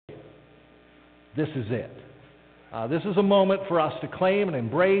this is it. This is a moment for us to claim and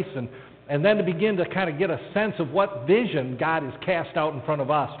embrace and then to begin to kind of get a sense of what vision God has cast out in front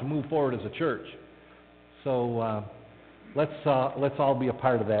of us to move forward as a church. So let's all be a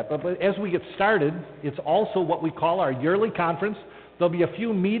part of that. But as we get started, it's also what we call our yearly conference. There'll be a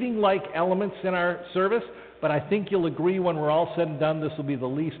few meeting-like elements in our service, but I think you'll agree when we're all said and done, this will be the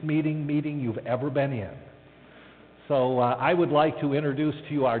least meeting you've ever been in. So I would like to introduce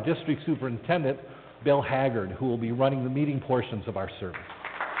to you our district superintendent, Bill Haggard, who will be running the meeting portions of our service.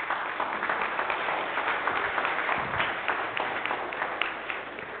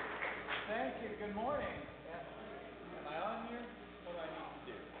 Thank you. Good morning. Am I on here? What do I need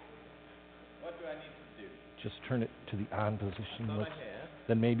to do? What do I need to do? Just turn it to the on position. On my head.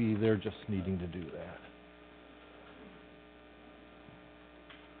 Then maybe they're just needing to do that.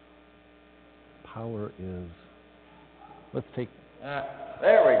 Power is... Let's take...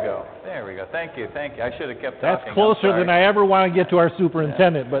 There we go. There we go. Thank you. Thank you. I should have kept talking. That's closer than I ever want to get to our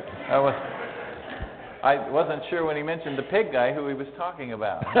superintendent, but... I wasn't sure when he mentioned the pig guy who he was talking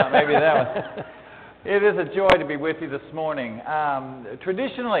about. Maybe that was... It is a joy to be with you this morning.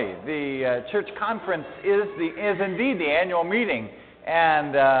 Traditionally, the church conference is indeed the annual meeting,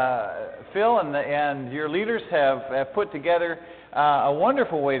 and Phil and your leaders have put together a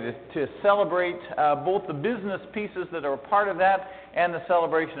wonderful way to celebrate both the business pieces that are a part of that and the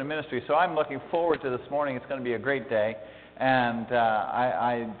celebration of ministry. So I'm looking forward to this morning. It's going to be a great day, and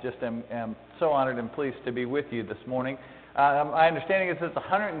I just am so honored and pleased to be with you this morning. My understanding is it's the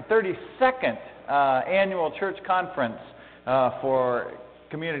 132nd annual church conference for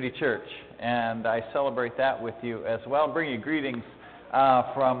Community Church, and I celebrate that with you as well. Bring you greetings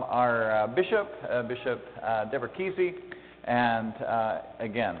from our Bishop Deborah Kesey, and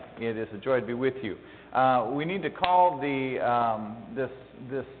again, it is a joy to be with you. We need to call this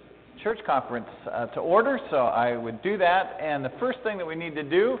church conference to order, so I would do that, and the first thing that we need to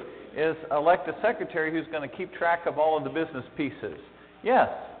do is elect a secretary who's going to keep track of all of the business pieces. Yes?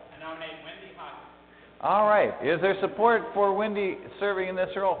 I nominate Wendy Hawkins. All right. Is there support for Wendy serving in this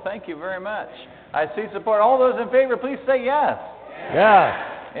role? Thank you very much. I see support. All those in favor, please say yes.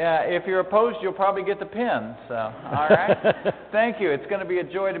 Yeah. Yeah, if you're opposed, you'll probably get the pin. So, all right. Thank you. It's going to be a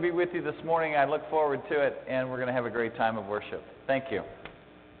joy to be with you this morning. I look forward to it, and we're going to have a great time of worship. Thank you.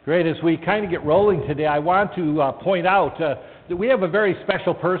 Great. As we kind of get rolling today, I want to point out that we have a very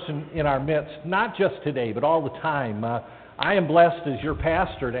special person in our midst, not just today, but all the time. I am blessed as your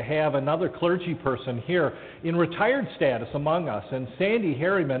pastor to have another clergy person here in retired status among us. And Sandy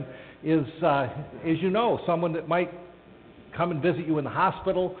Harriman is, as you know, someone that might come and visit you in the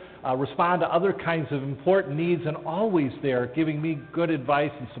hospital, respond to other kinds of important needs, and always there giving me good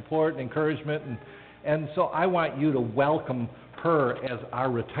advice and support and encouragement. And so I want you to welcome her as our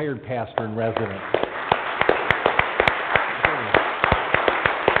retired pastor in residence.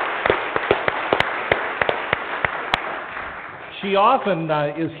 She often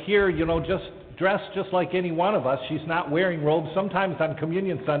is here, you know, just dressed just like any one of us. She's not wearing robes. Sometimes on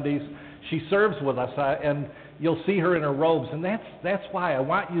Communion Sundays, she serves with us, and you'll see her in her robes. And that's why I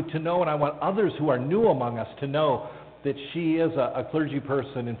want you to know, and I want others who are new among us to know that she is a clergy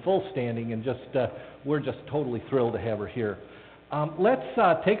person in full standing, and we're just totally thrilled to have her here. Let's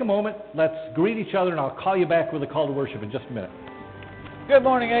take a moment. Let's greet each other, and I'll call you back with a call to worship in just a minute. Good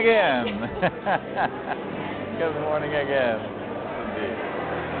morning again. Good morning again. Indeed.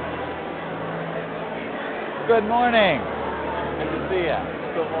 Good morning. Good to see you.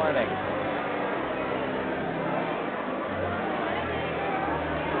 Good morning.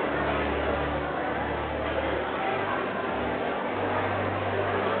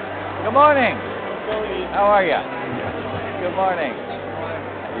 Good morning. How are you? Good morning.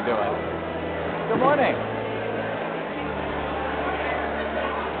 How you doing? Good morning.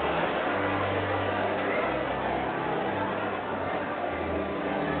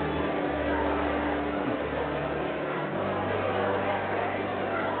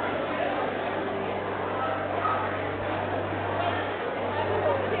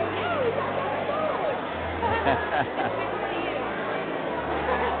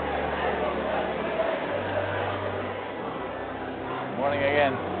 Morning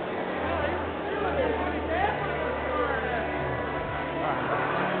again.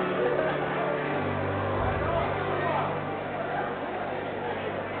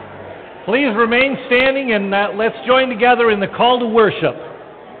 Please remain standing, and let's join together in the call to worship.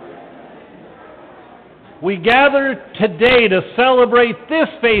 We gather today to celebrate this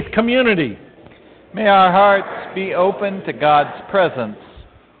faith community. May our hearts be open to God's presence.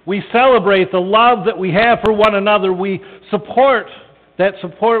 We celebrate the love that we have for one another. We support that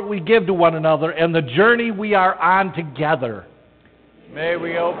support we give to one another, and the journey we are on together. May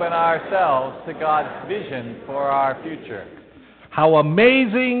we open ourselves to God's vision for our future. How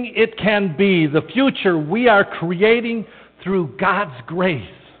amazing it can be, the future we are creating through God's grace.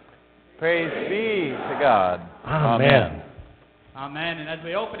 Praise be to God. Amen. Amen. And as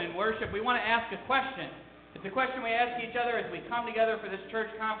we open in worship, we want to ask a question. It's a question we ask each other as we come together for this church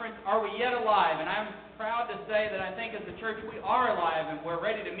conference. Are we yet alive? And I'm proud to say that I think as a church we are alive, and we're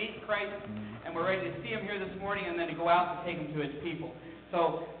ready to meet Christ, and we're ready to see Him here this morning, and then to go out and take Him to His people.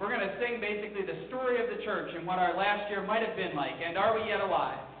 So we're going to sing basically the story of the church and what our last year might have been like. And are we yet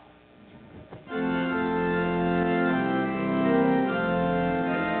alive?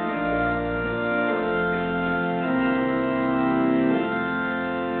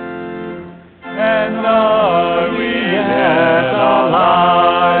 And are we yet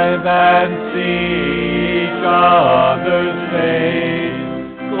alive and see each other's face?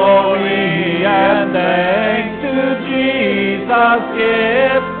 Glory and thanks to Jesus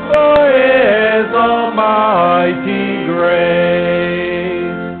give for His almighty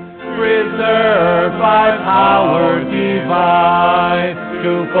grace. Preserved by power divine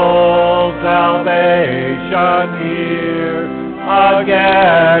to full salvation here.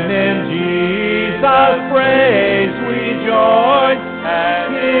 Again in Jesus' praise we join,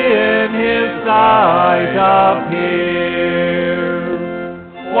 and in His sight appear.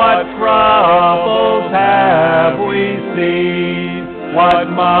 What troubles have we seen? What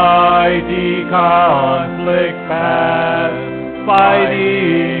mighty conflict past?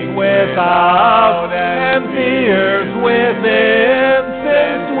 Fighting without and fears within,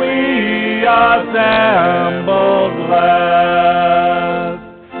 since we assembled blessed.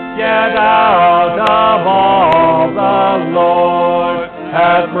 Yet out of all the Lord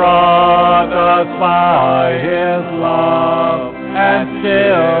hath brought us by His love, and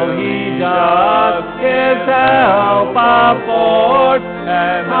still He does His help afford,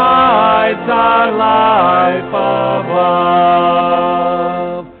 and hides our life above.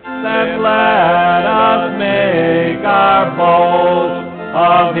 Then let us make our boast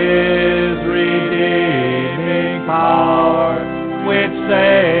of His redeeming power, which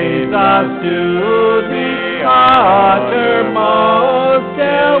saves us to the uttermost,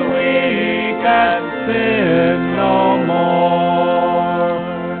 till we can sin no more.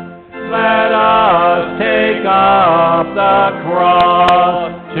 Let us take up the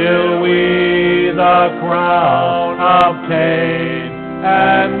cross, till we the crown obtain,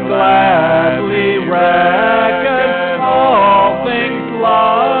 and gladly reckon all things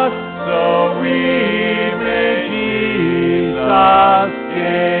lost, so we may Jesus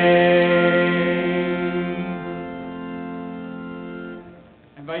gain.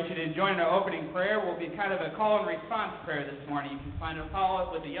 I invite you to join in our opening prayer. Will be kind of a call and response prayer this morning. You can follow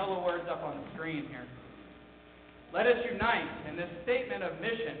it with the yellow words up on the screen here. Let us unite in this statement of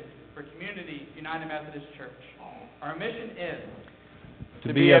mission for Community United Methodist Church. Our mission is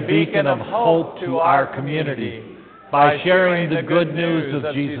to be a beacon of hope to our community by sharing the good news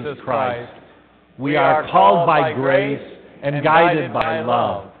of Jesus Christ. We are called by grace and guided by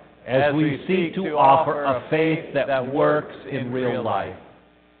love as we seek to offer a faith that works in real life.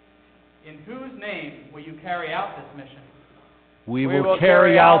 In whose name will you carry out this mission? We will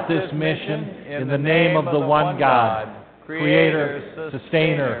carry out this mission in the name of the one God, Creator,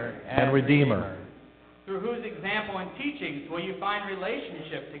 Sustainer, and Redeemer. Through whose example and teachings will you find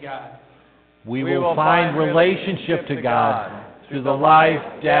relationship to God? We will find relationship to God through the life,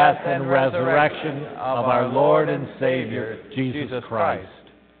 death, and resurrection of our Lord and Savior, Jesus Christ.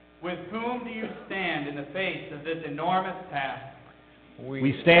 With whom do you stand in the face of this enormous task?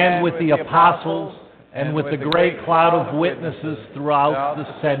 We stand with the apostles and with the great cloud of witnesses throughout the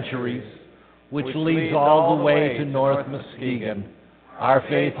centuries, which leads all the way to North Muskegon, our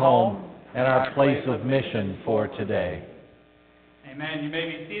faith home and our place of mission for today. Amen. You may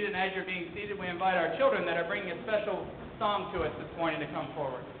be seated, and as you're being seated, we invite our children that are bringing a special song to us this morning to come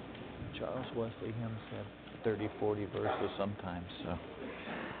forward. Charles Wesley hymns have 30, 40 verses sometimes, so.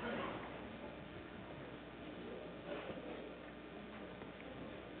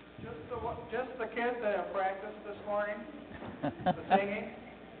 Just the kids that have practiced this morning, the singing.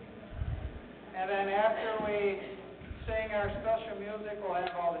 And then after we sing our special music, we'll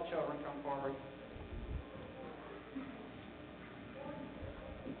have all the children come forward.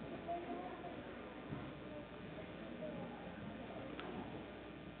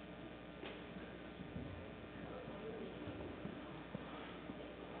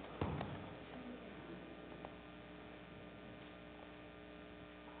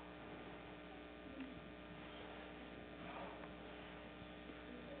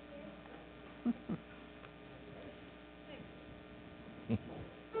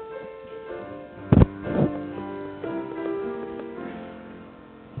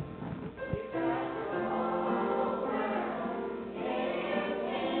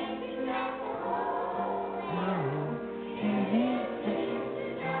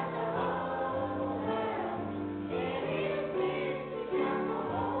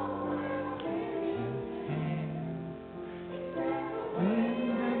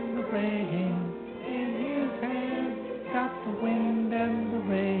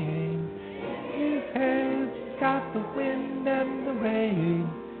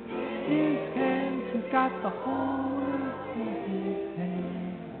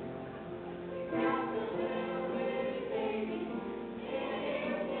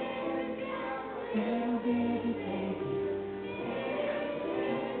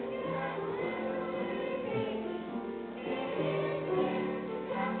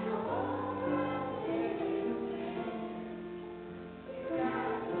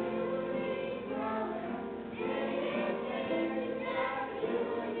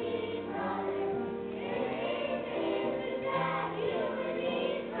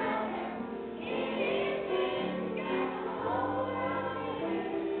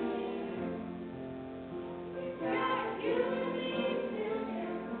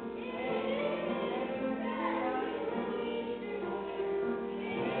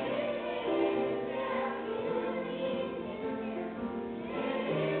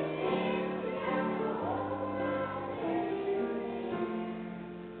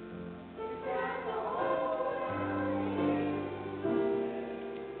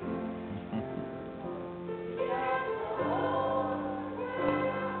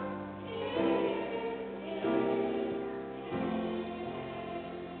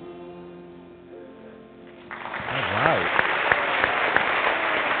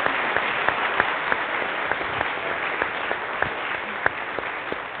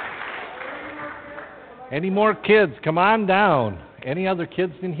 Any more kids? Come on down. Any other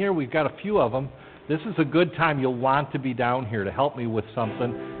kids in here? We've got a few of them. This is a good time. You'll want to be down here to help me with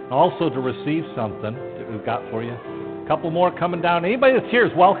something, and also to receive something that we've got for you. A couple more coming down. Anybody that's here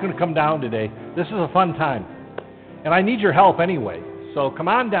is welcome to come down today. This is a fun time. And I need your help anyway. So come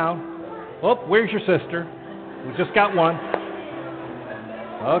on down. Oh, where's your sister? We just got one.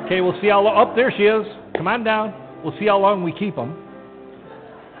 Okay, we'll see how long. Oh, there she is. Come on down. We'll see how long we keep them.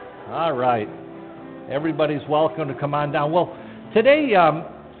 All right. Everybody's welcome to come on down. Well, today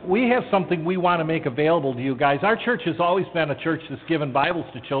we have something we want to make available to you guys. Our church has always been a church that's given Bibles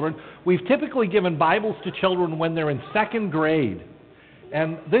to children. We've typically given Bibles to children when they're in second grade.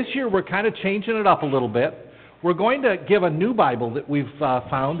 And this year we're kind of changing it up a little bit. We're going to give a new Bible that we've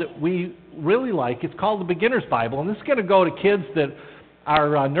found that we really like. It's called the Beginner's Bible. And this is going to go to kids that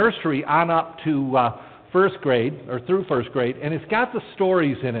are nursery on up to first grade, or through first grade. And it's got the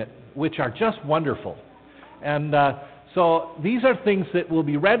stories in it, which are just wonderful. And so these are things that will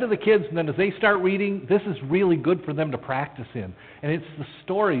be read to the kids, and then as they start reading, this is really good for them to practice in. And it's the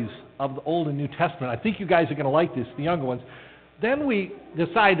stories of the Old and New Testament. I think you guys are going to like this, the younger ones. Then we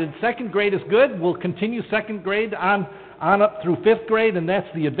decided second grade is good. We'll continue second grade on up through fifth grade, and that's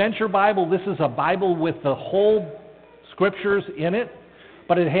the Adventure Bible. This is a Bible with the whole scriptures in it,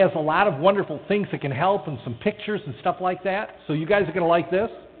 but it has a lot of wonderful things that can help and some pictures and stuff like that. So you guys are going to like this.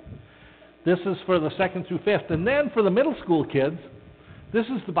 This is for the second through fifth. And then for the middle school kids, this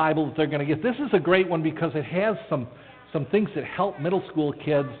is the Bible that they're going to get. This is a great one because it has some things that help middle school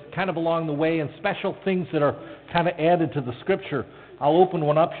kids kind of along the way, and special things that are kind of added to the scripture. I'll open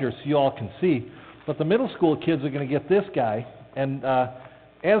one up here so you all can see. But the middle school kids are going to get this guy. And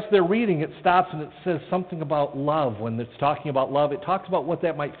as they're reading, it stops and it says something about love. When it's talking about love, it talks about what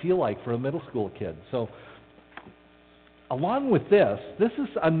that might feel like for a middle school kid. So along with this is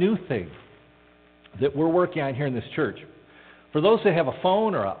a new thing that we're working on here in this church. For those that have a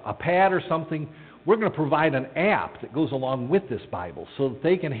phone or a pad or something, we're going to provide an app that goes along with this Bible so that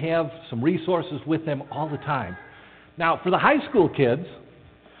they can have some resources with them all the time. Now, for the high school kids,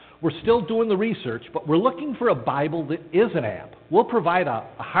 we're still doing the research, but we're looking for a Bible that is an app. We'll provide a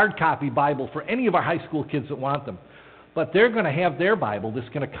hard copy Bible for any of our high school kids that want them. But they're going to have their Bible that's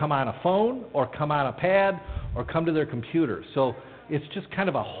going to come on a phone or come on a pad or come to their computer. So it's just kind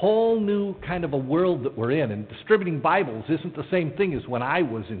of a whole new kind of a world that we're in. And distributing Bibles isn't the same thing as when I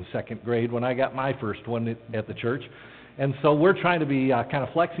was in second grade, when I got my first one at the church. And so we're trying to be kind of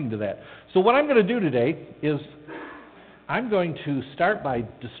flexing to that. So what I'm going to do today is I'm going to start by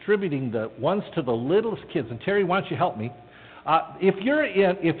distributing the ones to the littlest kids. And Terry, why don't you help me?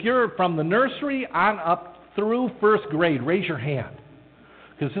 If you're from the nursery on up through first grade, raise your hand.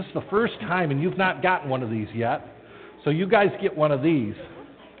 because this is the first time and you've not gotten one of these yet. So you guys get one of these.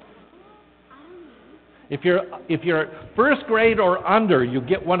 If you're first grade or under, you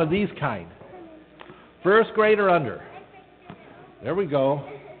get one of these kind. First grade or under. There we go.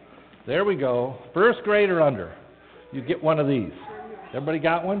 There we go. First grade or under. You get one of these. Everybody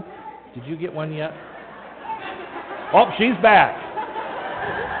got one? Did you get one yet? Oh, she's back.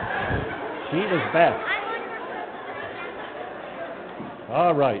 She is back.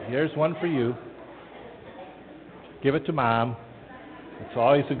 All right, here's one for you. Give it to Mom. It's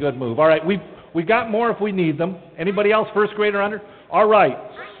always a good move. All right, we've got more if we need them. Anybody else first grade or under? All right.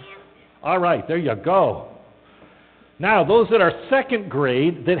 All right, there you go. Now, those that are second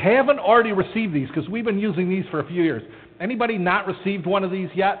grade that haven't already received these, because we've been using these for a few years. Anybody not received one of these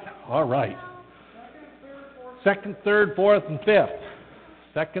yet? All right. Second, third, fourth, and fifth.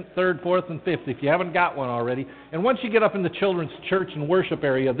 Second, third, fourth, and fifth, if you haven't got one already. And once you get up in the children's church and worship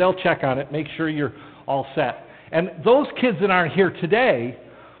area, they'll check on it, make sure you're all set. And those kids that aren't here today,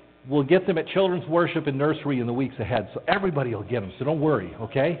 we'll get them at children's worship and nursery in the weeks ahead. So everybody will get them, so don't worry,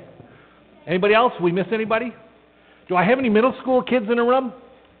 okay? Anybody else? We miss anybody? Do I have any middle school kids in the room?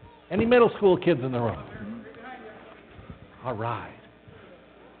 Any middle school kids in the room? All right.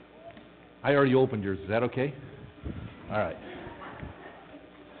 I already opened yours. Is that okay? All right.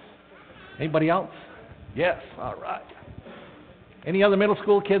 Anybody else? Yes. All right. Any other middle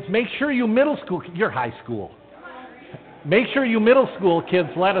school kids? Make sure you middle school, you're high school. Make sure you middle school kids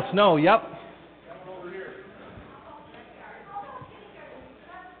let us know. Yep.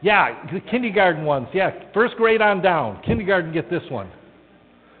 Yeah, the kindergarten ones. Yeah, first grade on down. Kindergarten, get this one.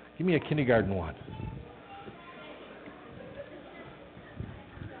 Give me a kindergarten one.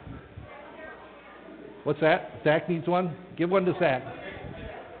 What's that? Zach needs one? Give one to Zach.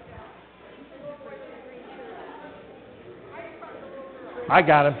 I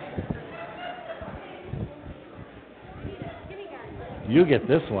got him. You get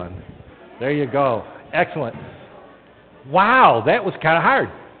this one. There you go. Excellent. Wow, that was kind of hard.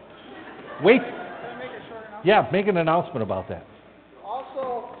 Wait. Yeah, make an announcement about that.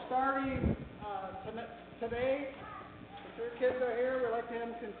 Also, starting today, if your kids are here, we'd like to have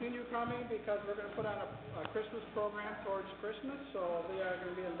them continue coming because we're going to put on a Christmas program towards Christmas. So they are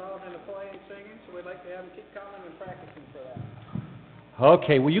going to be involved in the play and singing. So we'd like to have them keep coming and practicing for that.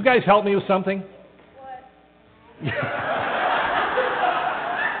 Okay, will you guys help me with something? What?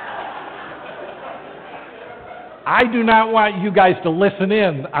 I do not want you guys to listen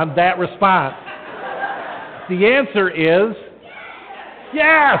in on that response. The answer is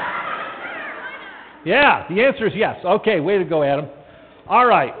yes. Yeah, the answer is yes. Okay, way to go, Adam. All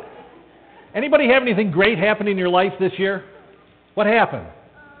right. Anybody have anything great happen in your life this year? What happened?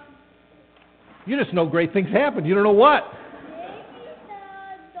 You just know great things happen. You don't know what.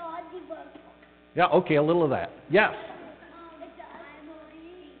 Yeah, okay, a little of that. Yes.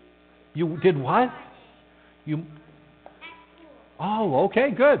 You did what? You. Oh,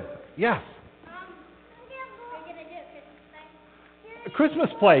 okay, good. Yes. A Christmas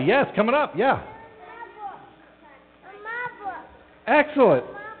play, yes, coming up, yeah. Excellent.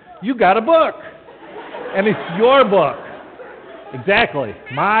 You got a book. And it's your book. Exactly,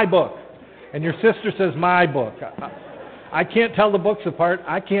 my book. And your sister says my book. I can't tell the books apart.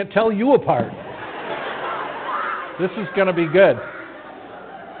 I can't tell you apart. This is going to be good.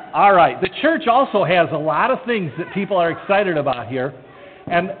 All right. The church also has a lot of things that people are excited about here.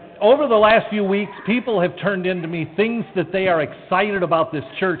 And over the last few weeks, people have turned into me things that they are excited about this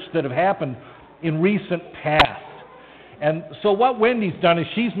church that have happened in recent past. And so what Wendy's done is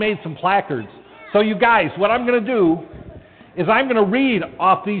she's made some placards. So you guys, what I'm going to do is I'm going to read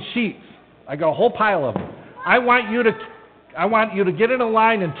off these sheets. I got a whole pile of them. I want you to get in a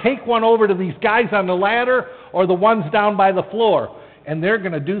line and take one over to these guys on the ladder or the ones down by the floor, and they're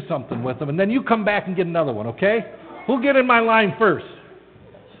going to do something with them. And then you come back and get another one, okay? Who'll get in my line first?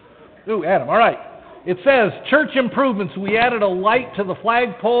 Ooh, Adam, all right. It says, church improvements. We added a light to the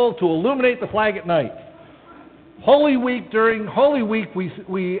flagpole to illuminate the flag at night. During Holy Week,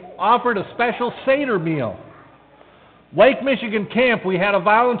 we offered a special Seder meal. Lake Michigan Camp, we had a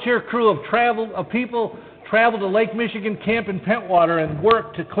volunteer crew of people travel to Lake Michigan Camp in Pentwater and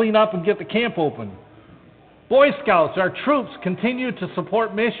work to clean up and get the camp open. Boy Scouts, our troops continue to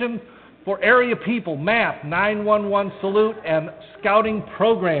support mission for area people, MAP, 911 Salute, and scouting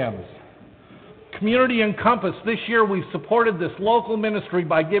programs. Community Encompass, this year we've supported this local ministry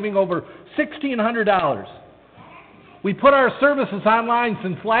by giving over $1,600. We put our services online.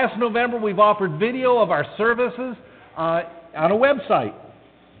 Since last November, we've offered video of our services on a website.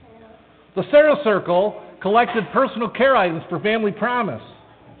 The Sarah Circle collected personal care items for Family Promise.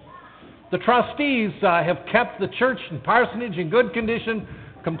 The trustees have kept the church and parsonage in good condition,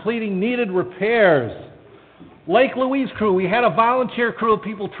 completing needed repairs. Lake Louise crew, we had a volunteer crew of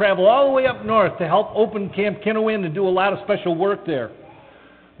people travel all the way up north to help open Camp Kinowin and do a lot of special work there.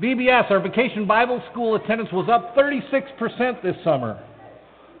 VBS, our Vacation Bible School attendance was up 36% this summer.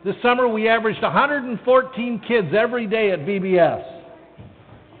 This summer we averaged 114 kids every day at VBS.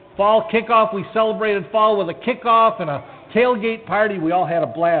 Fall kickoff, we celebrated fall with a kickoff and a tailgate party. We all had a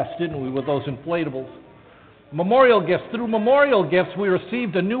blast, didn't we, with those inflatables. Memorial gifts. Through memorial gifts, we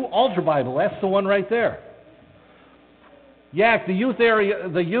received a new Altar Bible. That's the one right there. YAC,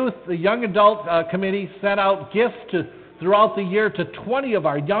 the young adult committee sent out gifts throughout the year to 20 of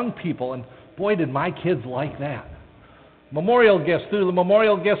our young people, and boy, did my kids like that. Memorial gifts. Through the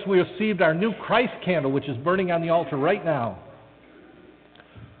memorial gifts, we received our new Christ candle, which is burning on the altar right now.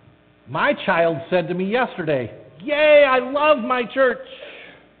 My child said to me yesterday, "Yay, I love my church."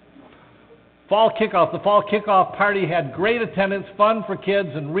 Fall kickoff. The fall kickoff party had great attendance, fun for kids,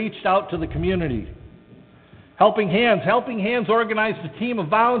 and reached out to the community. Helping Hands. Helping Hands organized a team of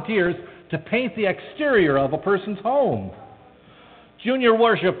volunteers to paint the exterior of a person's home. Junior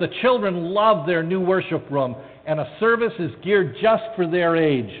worship. The children loved their new worship room, and a service is geared just for their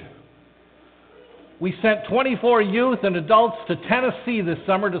age. We sent 24 youth and adults to Tennessee this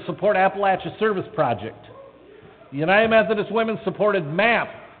summer to support Appalachia Service Project. The United Methodist Women supported MAP,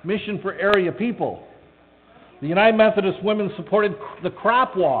 Mission for Area People. The United Methodist Women supported the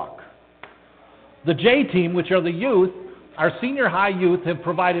Crop Walk. The J-Team, which are the youth, our senior high youth, have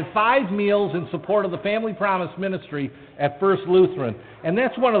provided 5 meals in support of the Family Promise Ministry at First Lutheran. And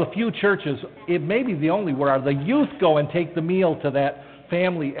that's one of the few churches, it may be the only, where the youth go and take the meal to that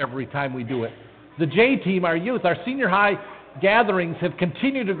family every time we do it. The J-Team, our youth, our senior high gatherings have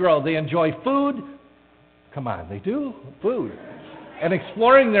continued to grow. They enjoy food. Come on, they do? Food. And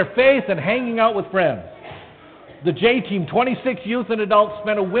exploring their faith and hanging out with friends. The J-Team, 26 youth and adults,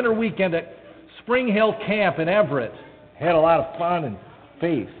 spent a winter weekend at Spring Hill Camp in Everett. Had a lot of fun and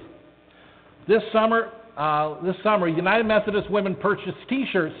faith. This summer, United Methodist Women purchased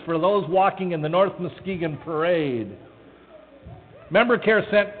T-shirts for those walking in the North Muskegon Parade. Member Care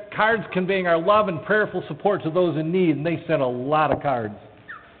sent cards conveying our love and prayerful support to those in need, and they sent a lot of cards.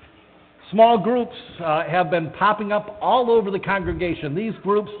 Small groups have been popping up all over the congregation. These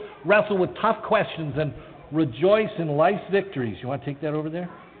groups wrestle with tough questions and rejoice in life's victories. You want to take that over there?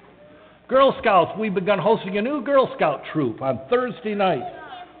 Girl Scouts, we've begun hosting a new Girl Scout troop on Thursday night.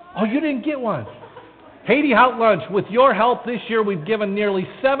 Oh, you didn't get one? Haiti Hot Lunch. With your help this year, we've given nearly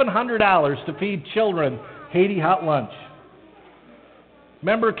 $700 to feed children Haiti Hot Lunch.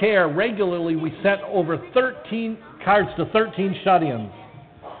 Member Care, regularly we sent over 13 cards to 13 shut-ins.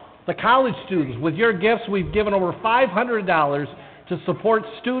 The college students, with your gifts, we've given over $500 to support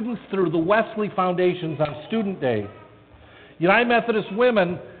students through the Wesley Foundations on Student Day. United Methodist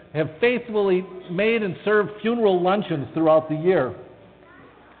Women have faithfully made and served funeral luncheons throughout the year.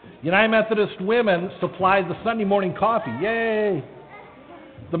 United Methodist Women supplied the Sunday morning coffee. Yay!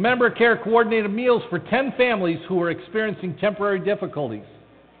 The Member Care coordinated meals for 10 families who were experiencing temporary difficulties.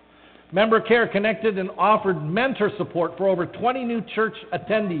 Member Care connected and offered mentor support for over 20 new church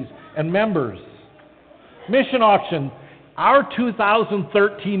attendees and members. Mission auction. Our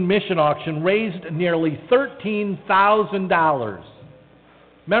 2013 mission auction raised nearly $13,000.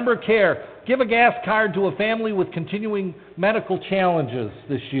 Member Care. Give a gas card to a family with continuing medical challenges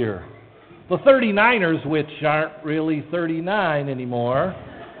this year. The 39ers, which aren't really 39 anymore,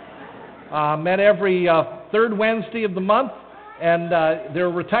 met every third Wednesday of the month, and they're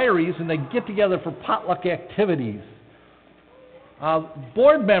retirees, and they get together for potluck activities.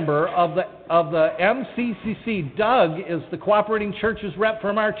 Board member of the MCCC, Doug, is the cooperating church's rep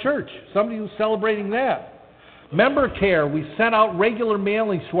from our church, somebody who's celebrating that. Member Care, we sent out regular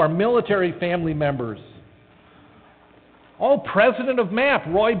mailings to our military family members. Oh, President of MAP,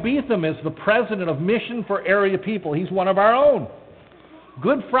 Roy Beetham, is the President of Mission for Area People. He's one of our own.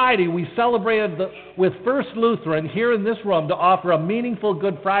 Good Friday, we celebrated with First Lutheran here in this room to offer a meaningful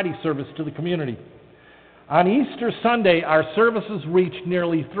Good Friday service to the community. On Easter Sunday, our services reached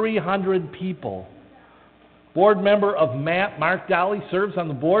nearly 300 people. Board member of MAP, Mark Dolly, serves on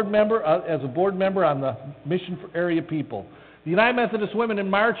the board member as a board member on the Mission for Area People. The United Methodist Women in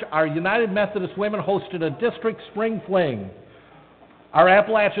March, our United Methodist Women hosted a district spring fling. Our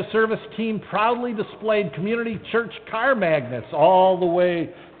Appalachia service team proudly displayed community church car magnets all the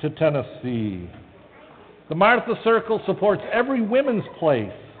way to Tennessee. The Martha Circle supports every women's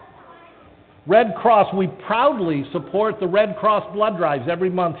place. Red Cross, we proudly support the Red Cross blood drives every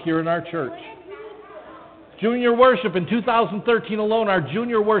month here in our church. Junior worship in 2013 alone, our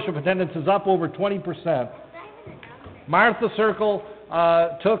junior worship attendance is up over 20%. Martha Circle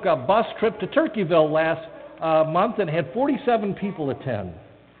took a bus trip to Turkeyville last month and had 47 people attend.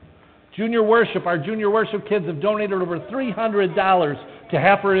 Junior worship, our junior worship kids have donated over $300 to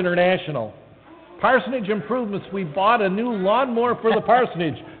Heifer International. Parsonage improvements, we bought a new lawnmower for the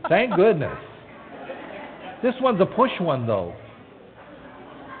parsonage. Thank goodness. This one's a push one, though.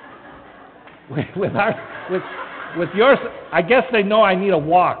 With yours, I guess they know I need a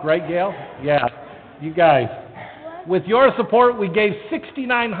walk, right, Gail? Yeah, you guys. With your support, we gave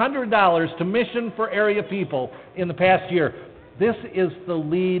 $6,900 to Mission for Area People in the past year. This is the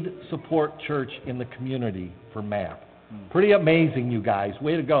lead support church in the community for MAP. Pretty amazing, you guys.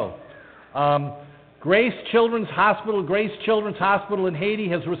 Way to go. Grace Children's Hospital in Haiti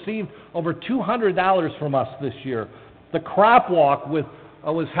has received over $200 from us this year. The Crop Walk was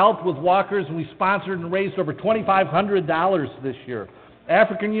helped with walkers, and we sponsored and raised over $2,500 this year.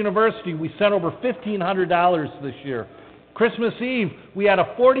 African University, we sent over $1,500 this year. Christmas Eve, we had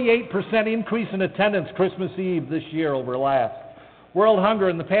a 48% increase in attendance Christmas Eve this year over last. World Hunger,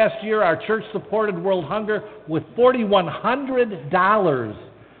 in the past year, our church supported World Hunger with $4,100.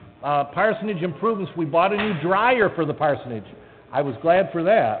 Parsonage improvements, we bought a new dryer for the parsonage. I was glad for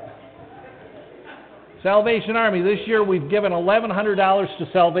that. Salvation Army, this year we've given $1,100 to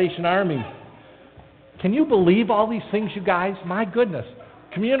Salvation Army. Can you believe all these things, you guys? My goodness.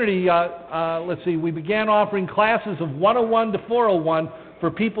 Community, let's see, we began offering classes of 101 to 401 for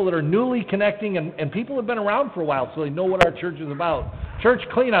people that are newly connecting and people have been around for a while so they know what our church is about. Church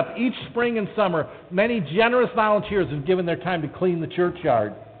cleanup, each spring and summer, many generous volunteers have given their time to clean the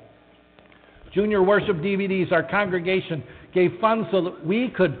churchyard. Junior worship DVDs, our congregation gave funds so that we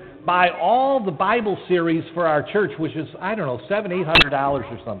could buy all the Bible series for our church, which is, I don't know, $700-800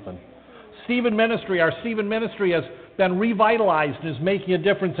 or something. Stephen Ministry, our Stephen Ministry has been revitalized and is making a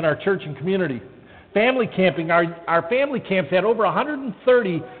difference in our church and community. Family camping, our family camps had over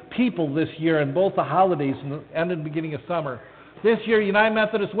 130 people this year in both the holidays and the beginning of summer. This year, United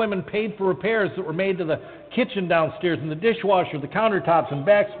Methodist Women paid for repairs that were made to the kitchen downstairs and the dishwasher, the countertops, and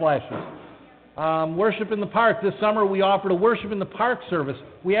backsplashes. Worship in the Park. This summer we offered a Worship in the Park service.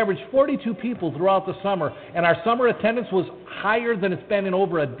 We averaged 42 people throughout the summer, and our summer attendance was higher than it's been in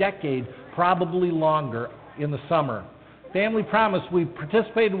over a decade, probably longer in the summer. Family Promise. We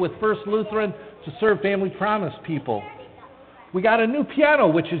participated with First Lutheran to serve Family Promise people. We got a new piano,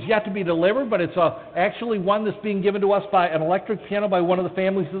 which is yet to be delivered, but it's actually one that's being given to us by an electric piano by one of the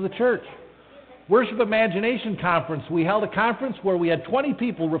families of the church. Worship Imagination Conference. We held a conference where we had 20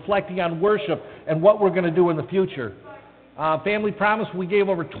 people reflecting on worship and what we're going to do in the future. Family Promise, we gave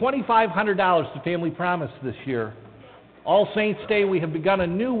over $2,500 to Family Promise this year. All Saints Day, we have begun a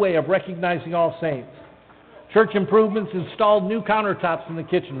new way of recognizing all saints. Church Improvements installed new countertops in the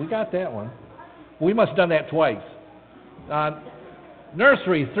kitchen. We got that one. We must have done that twice.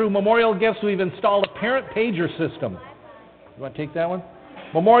 Nursery, through Memorial Gifts, we've installed a parent pager system. You want to take that one?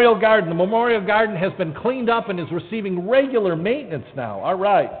 Memorial Garden. The Memorial Garden has been cleaned up and is receiving regular maintenance now. All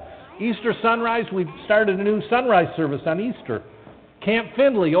right. Easter Sunrise, we've started a new sunrise service on Easter. Camp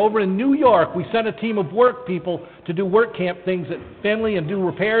Findlay over in New York, we sent a team of work people to do work camp things at Findlay and do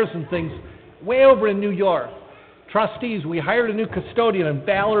repairs and things way over in New York. Trustees, we hired a new custodian and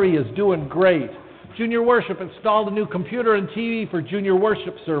Valerie is doing great. Junior Worship installed a new computer and TV for junior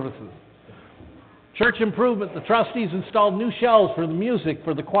worship services. Church Improvement, the trustees installed new shelves for the music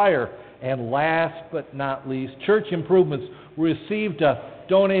for the choir. And last but not least, Church Improvements received a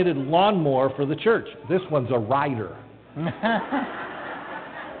donated lawnmower for the church. This one's a rider.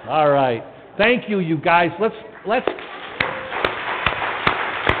 All right. Thank you, you guys. Let's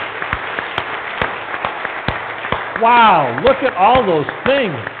Wow, look at all those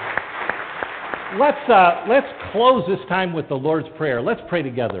things. Let's close this time with the Lord's Prayer. Let's pray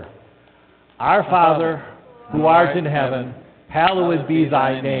together. Our Father, who art in heaven, hallowed be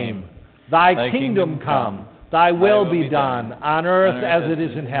thy name. Thy kingdom come, thy will be done, on earth as it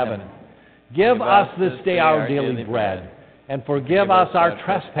is in heaven. Give us this day our daily bread, and forgive us our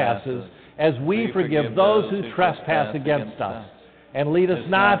trespasses, as we forgive those who trespass against us. And lead us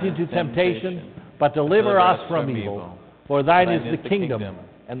not into temptation, but deliver us from evil. For thine is the kingdom,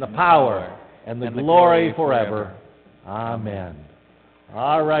 and the power, and the glory forever. Amen.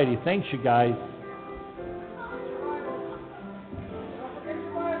 All righty. Thanks, you guys.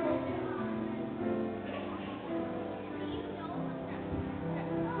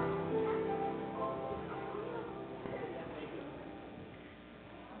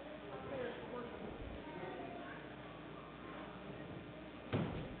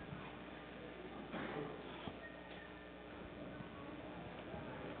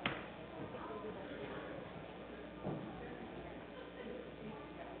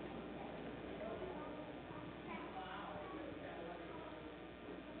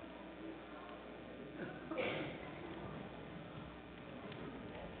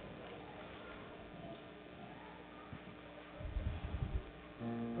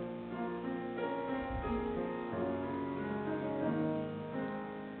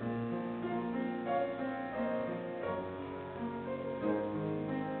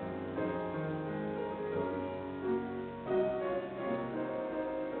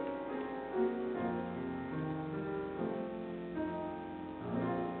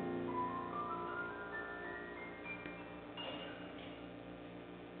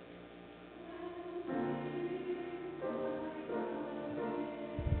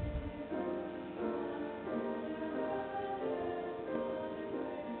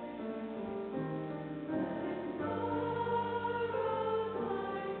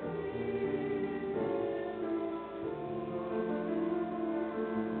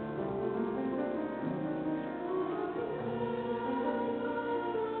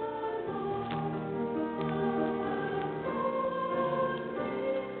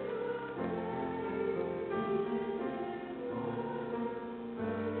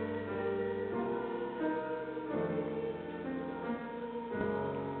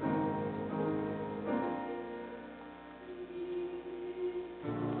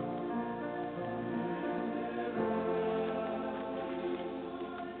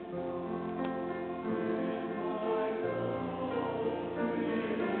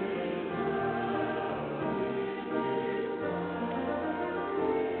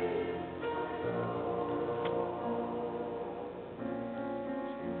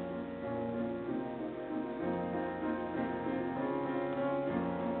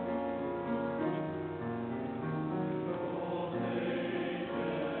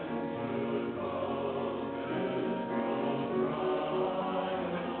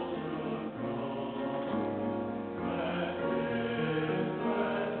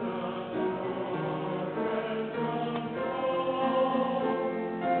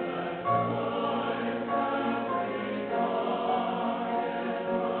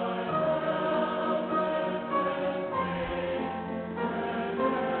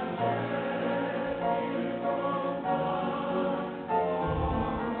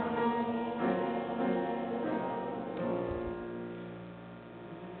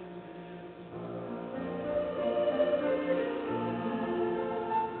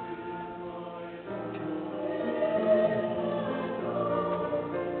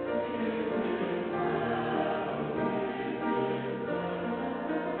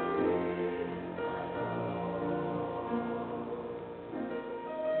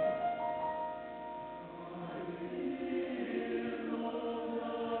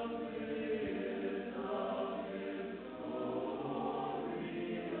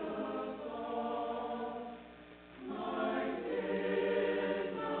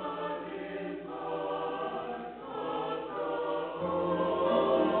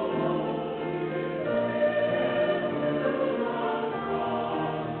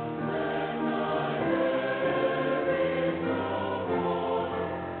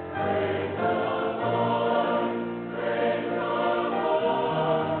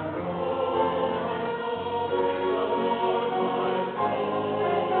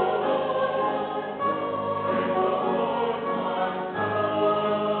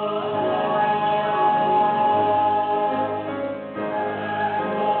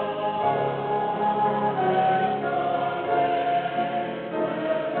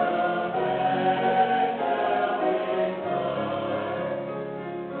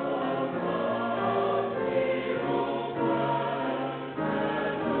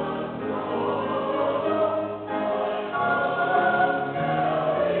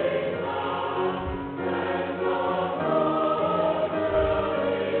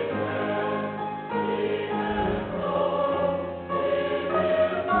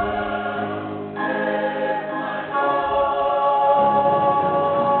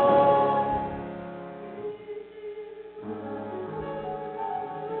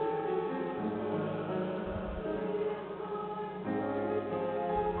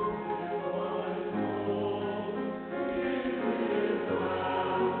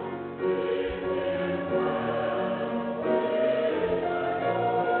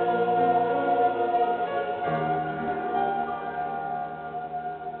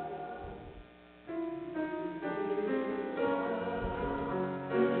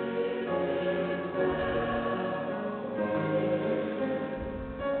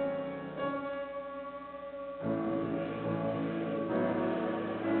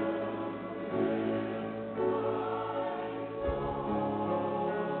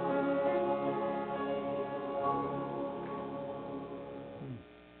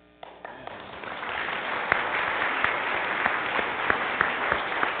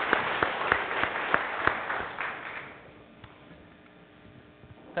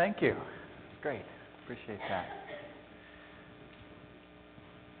 Thank you. Great. Appreciate that.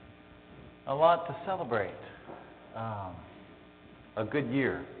 A lot to celebrate. A good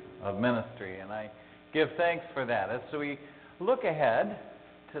year of ministry, and I give thanks for that. As we look ahead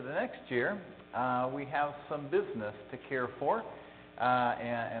to the next year, we have some business to care for,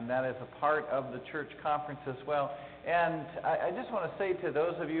 and that is a part of the church conference as well. And I just want to say to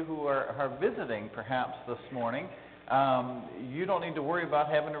those of you who are visiting perhaps this morning, you don't need to worry about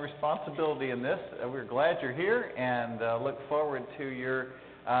having a responsibility in this. We're glad you're here and look forward to your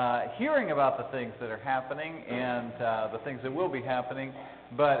hearing about the things that are happening and the things that will be happening.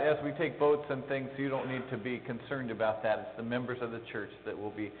 But as we take votes and things, you don't need to be concerned about that. It's the members of the church that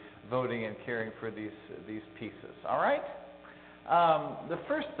will be voting and caring for these pieces. All right? The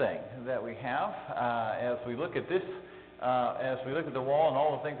first thing that we have as we look at this, as we look at the wall and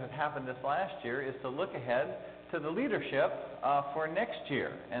all the things that happened this last year, is to look ahead to the leadership for next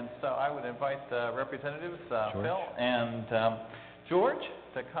year. And so I would invite Representatives Phil and George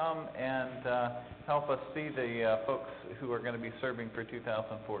to come and help us see the folks who are going to be serving for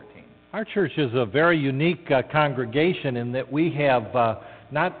 2014. Our church is a very unique congregation in that we have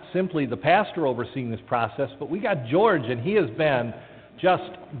not simply the pastor overseeing this process, but we got George, and he has been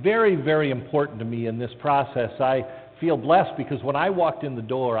just very, very important to me in this process. I feel blessed because when I walked in the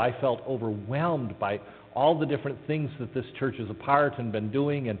door, I felt overwhelmed by all the different things that this church is a part and been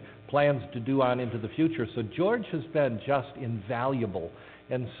doing and plans to do on into the future. So George has been just invaluable.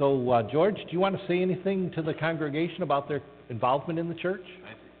 And so, George, do you want to say anything to the congregation about their involvement in the church?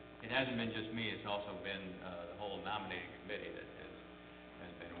 It hasn't been just me. It's also been the whole nominating committee that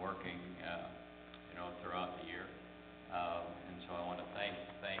has been working, throughout the year. And so I want to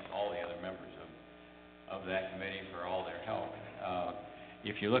thank all the other members of that committee for all their help.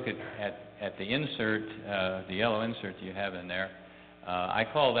 If you look at the insert, the yellow insert you have in there, I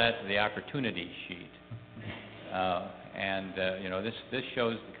call that the opportunity sheet. This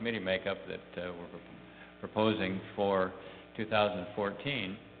shows the committee makeup that we're proposing for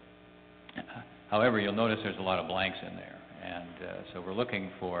 2014. However, you'll notice there's a lot of blanks in there, and so we're looking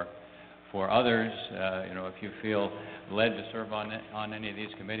for others. If you feel led to serve on any of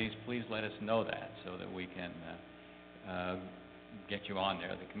these committees, please let us know that so that we can get you on there.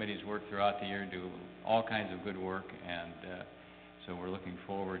 The committees work throughout the year, do all kinds of good work, and so we're looking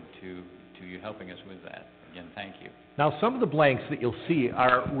forward to you helping us with that. Again, thank you. Now, some of the blanks that you'll see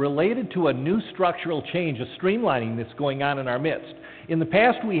are related to a new structural change, a streamlining that's going on in our midst. In the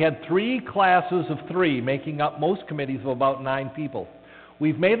past, we had 3 classes of 3, making up most committees of about 9 people.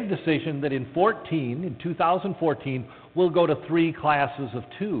 We've made a decision that in 2014, we'll go to 3 classes of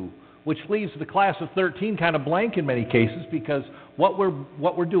 2, which leaves the class of 13 kind of blank in many cases, because what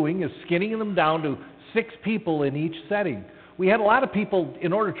we're doing is skinning them down to 6 people in each setting. We had a lot of people,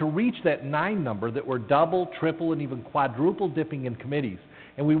 in order to reach that 9 number, that were double, triple, and even quadruple dipping in committees.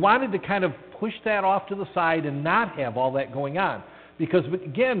 And we wanted to kind of push that off to the side and not have all that going on. Because,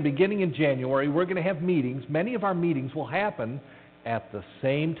 again, beginning in January, we're going to have meetings. Many of our meetings will happen at the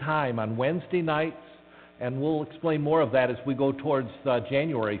same time on Wednesday nights, and we'll explain more of that as we go towards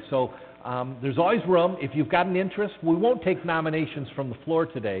January. So there's always room. If you've got an interest, we won't take nominations from the floor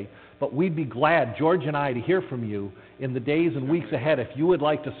today, but we'd be glad, George and I, to hear from you in the days and weeks ahead if you would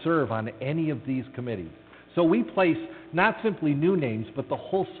like to serve on any of these committees. So we place not simply new names, but the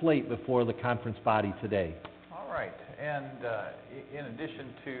whole slate before the conference body today. All right. And in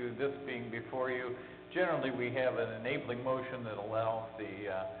addition to this being before you, generally we have an enabling motion that allows the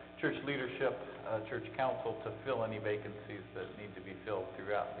church leadership, church council to fill any vacancies that need to be filled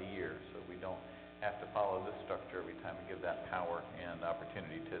throughout the year. So we don't have to follow this structure every time we give that power and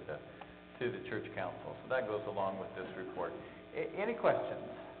opportunity to the church council. So that goes along with this report. Any questions?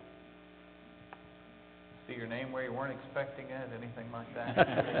 See your name where you weren't expecting it, anything like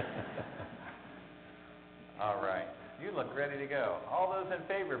that? All right. You look ready to go. All those in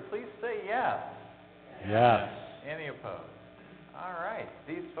favor, please say yes. Yes. Any opposed? All right.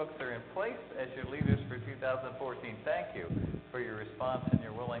 These folks are in place as your leaders for 2014. Thank you for your response and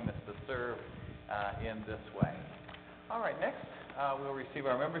your willingness to serve in this way. All right. Next, we'll receive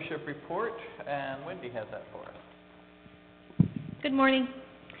our membership report, and Wendy has that for us. Good morning.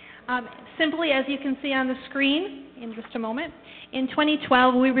 Simply, as you can see on the screen in just a moment, in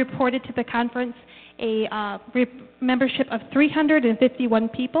 2012, we reported to the conference a membership of 351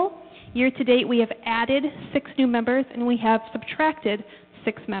 people. Year to date, we have added 6 new members, and we have subtracted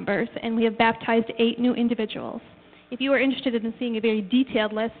 6 members, and we have baptized 8 new individuals. If you are interested in seeing a very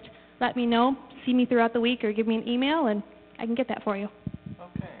detailed list, let me know. See me throughout the week or give me an email, and I can get that for you.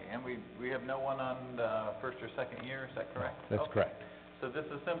 Okay, and we have no one on first or second year, is that correct? That's correct. So this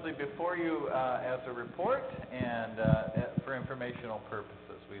is simply before you as a report and for informational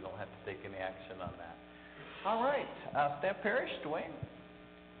purposes. We don't have to take any action on that. All right, Staff Parish, Dwayne.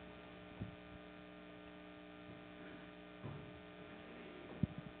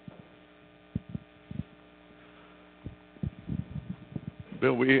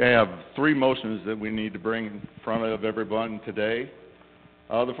 Bill, we have 3 motions that we need to bring in front of everyone today.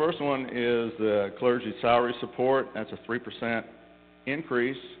 The first one is the clergy salary support. That's a 3%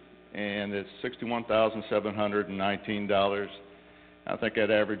 increase, and it's $61,719. I think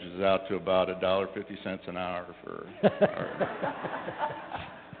that averages out to about $1.50 an hour for. All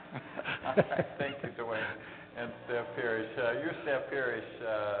right, thank you, Dwayne and Staff Parish. Your Staff Parish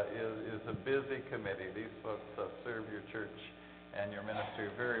is a busy committee. These folks serve your church and your ministry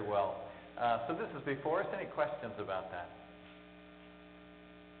very well. So this is before us. Any questions about that?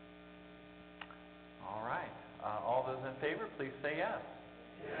 All right. All those in favor, please say yes.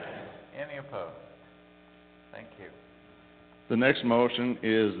 Yes. Any opposed? Thank you. The next motion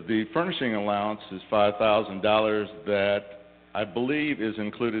is the furnishing allowance is $5,000 that I believe is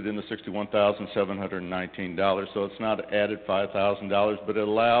included in the $61,719. So it's not added $5,000, but it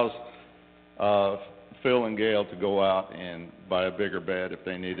allows Phil and Gail to go out and buy a bigger bed if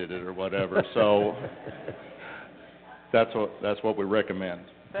they needed it or whatever. So that's what we recommend.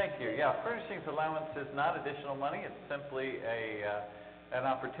 Thank you. Yeah, furnishings allowance is not additional money. It's simply an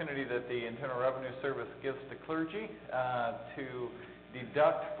opportunity that the Internal Revenue Service gives to clergy to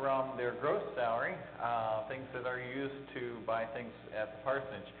deduct from their gross salary things that are used to buy things at the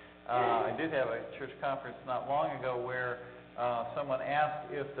parsonage. I did have a church conference not long ago where someone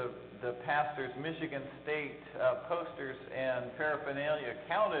asked if the pastor's Michigan State posters and paraphernalia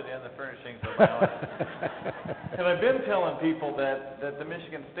counted in the furnishings allowance. And I've been telling people that the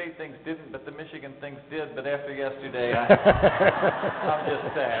Michigan State things didn't, but the Michigan things did. But after yesterday, I'm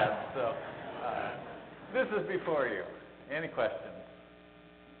just sad. So this is before you. Any questions?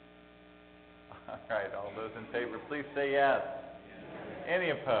 All right, all those in favor, please say yes.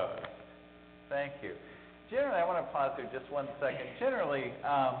 Any opposed? Thank you. Generally, I want to pause here just one second. Generally,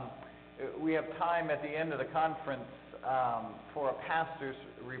 we have time at the end of the conference for a pastor's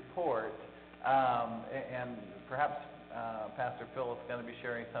report, and perhaps Pastor Phil is going to be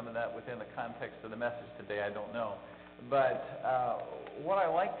sharing some of that within the context of the message today. I don't know. But what I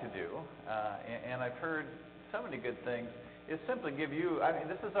like to do, and I've heard so many good things, is simply give you,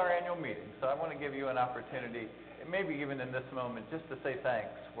 this is our annual meeting, so I want to give you an opportunity, maybe even in this moment, just to say thanks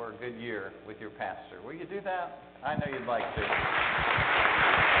for a good year with your pastor. Will you do that? I know you'd like to.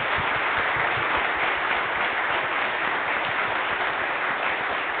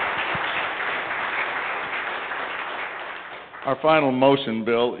 Our final motion,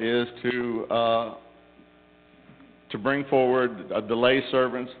 Bill, is to bring forward the lay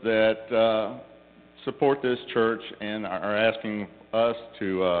servants that support this church and are asking us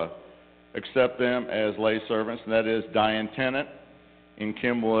to accept them as lay servants, and that is Diane Tennant and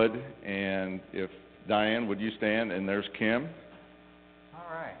Kim Wood. And if Diane, would you stand? And there's Kim.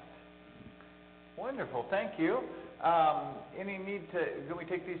 All right. Wonderful. Thank you. Any need to, can we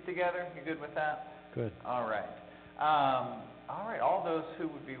take these together? You good with that? Good. All right. All right. All those who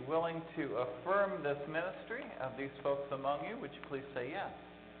would be willing to affirm this ministry of these folks among you, would you please say yes?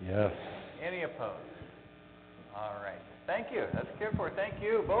 Yes. Any opposed? All right. Thank you. That's cared for. Thank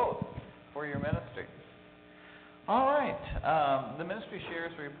you both for your ministry. All right. The ministry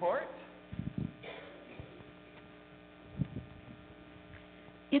shares report.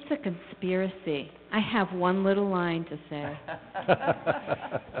 It's a conspiracy. I have one little line to say.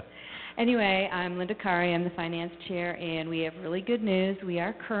 Anyway, I'm Linda Kari. I'm the finance chair, and we have really good news. We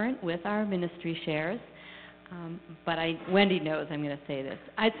are current with our ministry shares. But Wendy knows I'm going to say this.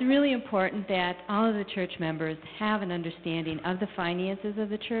 It's really important that all of the church members have an understanding of the finances of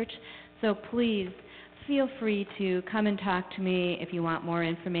the church. So please feel free to come and talk to me if you want more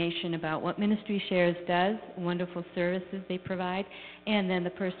information about what Ministry Shares does, wonderful services they provide, and then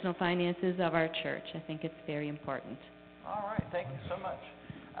the personal finances of our church. I think it's very important. All right. Thank you so much.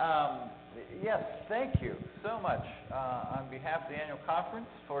 Yes, thank you so much on behalf of the annual conference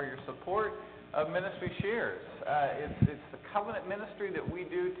for your support of Ministry Shares. It's the covenant ministry that we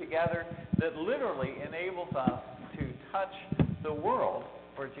do together that literally enables us to touch the world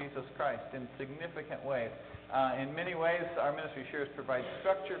for Jesus Christ in significant ways. In many ways, our Ministry Shares provide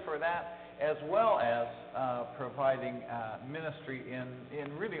structure for that, as well as providing ministry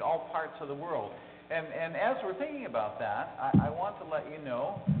in really all parts of the world. And as we're thinking about that, I want to let you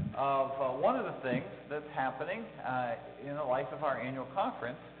know of one of the things that's happening in the life of our annual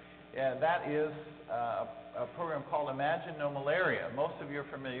conference. that is a program called Imagine No Malaria. Most of you are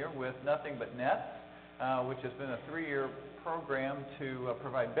familiar with Nothing But Nets, which has been a 3-year program to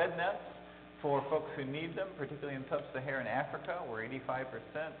provide bed nets for folks who need them, particularly in sub-Saharan Africa, where 85%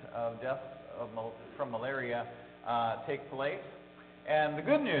 of deaths from malaria take place. And the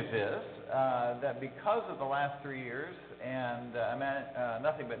good news is that because of the last 3 years and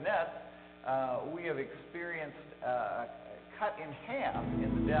Nothing But Nets, we have experienced a cut in half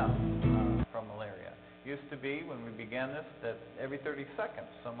in the deaths from malaria. It used to be, when we began this, that every 30 seconds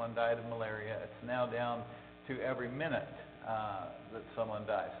someone died of malaria. It's now down to every minute that someone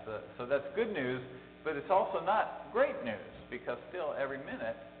dies. So that's good news, but it's also not great news, because still every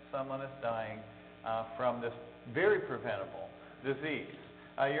minute someone is dying from this very preventable disease.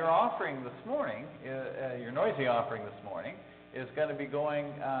 Your offering this morning, your noisy offering this morning, is going to be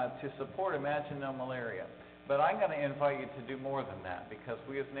going to support Imagine No Malaria. But I'm going to invite you to do more than that, because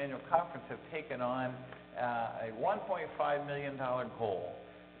we as an annual conference have taken on a $1.5 million goal.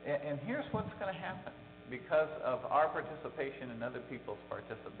 And here's what's going to happen. Because of our participation and other people's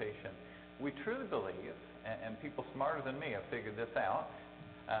participation, we truly believe, and people smarter than me have figured this out,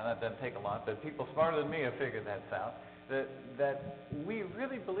 that doesn't take a lot, but people smarter than me have figured that out, that we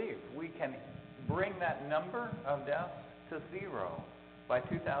really believe we can bring that number of deaths to 0 by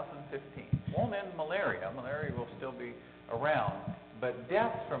 2015. Won't end malaria. Malaria will still be around. But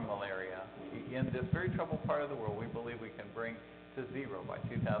deaths from malaria in this very troubled part of the world, we believe we can bring to 0 by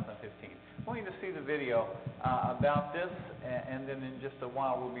 2015. I want you to see the video about this, and then in just a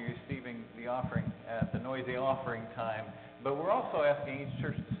while we'll be receiving the offering at the noisy offering time. But we're also asking each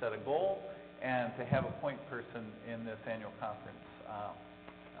church to set a goal and to have a point person in this annual conference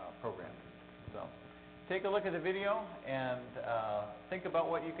program. So take a look at the video and think about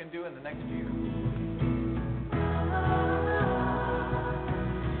what you can do in the next year.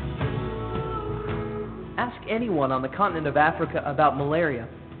 Ask anyone on the continent of Africa about malaria,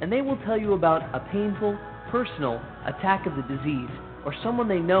 and they will tell you about a painful, personal attack of the disease, or someone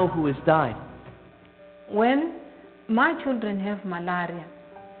they know who has died. When my children have malaria,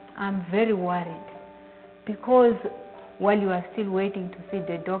 I'm very worried, because while you are still waiting to see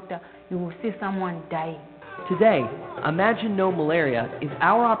the doctor, you will see someone dying. Today, Imagine No Malaria is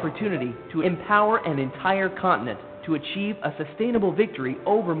our opportunity to empower an entire continent to achieve a sustainable victory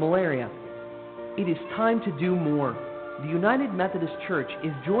over malaria. It is time to do more. The United Methodist Church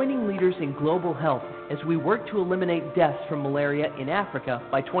is joining leaders in global health as we work to eliminate deaths from malaria in Africa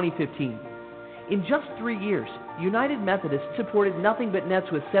by 2015. In just 3 years, United Methodist supported Nothing But Nets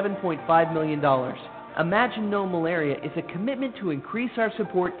with $7.5 million. Imagine No Malaria is a commitment to increase our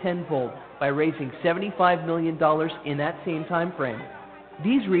support tenfold by raising $75 million in that same time frame.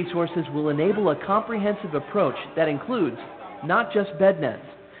 These resources will enable a comprehensive approach that includes not just bed nets,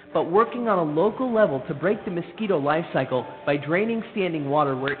 but working on a local level to break the mosquito life cycle by draining standing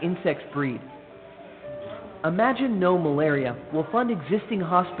water where insects breed. Imagine No Malaria will fund existing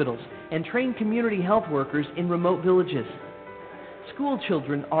hospitals and train community health workers in remote villages. School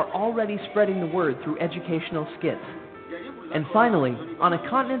children are already spreading the word through educational skits. And finally, on a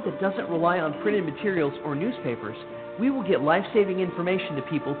continent that doesn't rely on printed materials or newspapers, we will get life-saving information to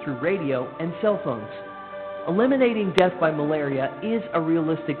people through radio and cell phones. Eliminating death by malaria is a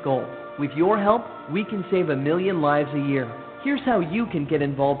realistic goal. With your help, we can save 1 million lives a year. Here's how you can get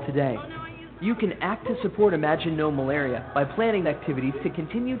involved today. You can act to support Imagine No Malaria by planning activities to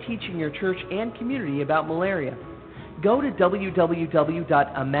continue teaching your church and community about malaria. Go to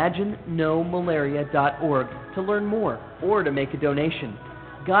www.imaginenomalaria.org to learn more or to make a donation.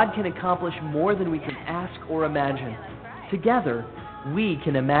 God can accomplish more than we can ask or imagine. Together, we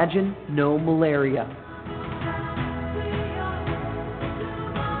can imagine no malaria.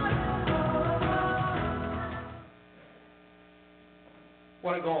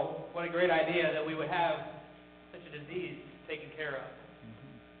 What a goal. What a great idea that we would have such a disease taken care of.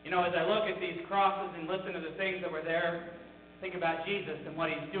 You know, as I look at these crosses and listen to the things that were there, think about Jesus and what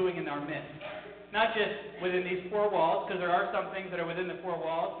he's doing in our midst. Not just within these 4 walls, because there are some things that are within the 4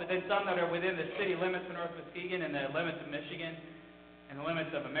 walls, but then some that are within the city limits of North Muskegon and the limits of Michigan and the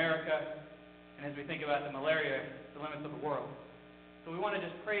limits of America. And as we think about the malaria, the limits of the world. So we want to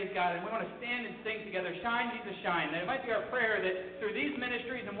just praise God, and we want to stand and sing together, Shine, Jesus, Shine. And it might be our prayer that through these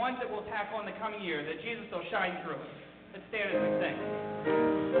ministries and ones that we'll tackle in the coming year, that Jesus will shine through us. Let's stand as we sing.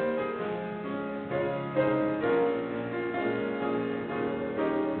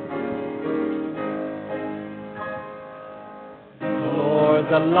 Lord,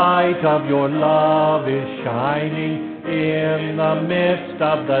 the light of your love is shining in the midst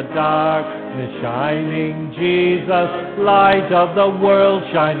of the dark. darkness shining. Jesus, light of the world,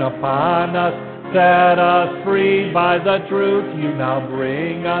 shine upon us. Set us free by the truth you now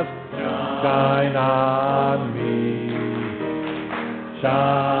bring us. Shine on me.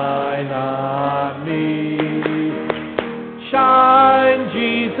 Shine on me. Shine,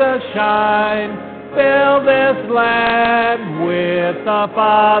 Jesus, shine. Fill this land with the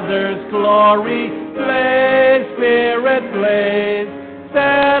Father's glory. Blaze, Spirit, blaze.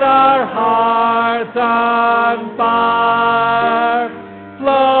 Set our hearts on fire.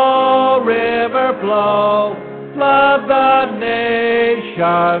 Flow, river, flow. Flood the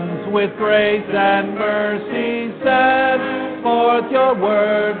nations with grace and mercy. Send forth your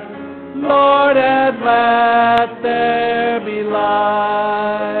word, Lord, and let there be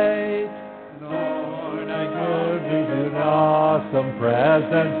light. Lord, I give you an awesome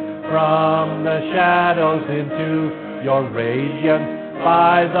presence from the shadows into your radiance.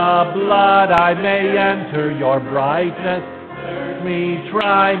 By the blood I may enter your brightness. Search me,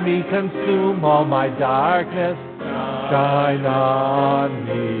 try me, consume all my darkness. Shine on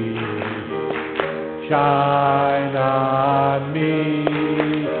me. Shine on me.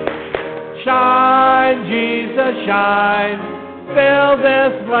 Shine, Jesus, shine. Fill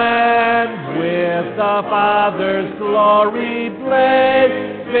this land with the Father's glory.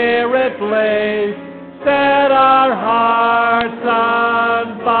 Blaze, Spirit, blaze. Set our hearts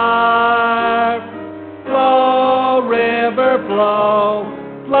on fire. Flow, river, flow.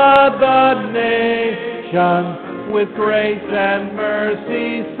 Flood the nations with grace and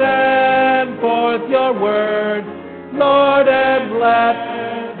mercy. Send forth your word, Lord, and let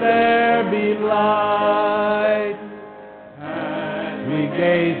there be light. As we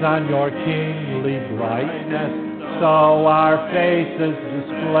gaze on your kingly brightness, so our faces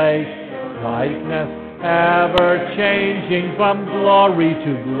display likeness, ever changing from glory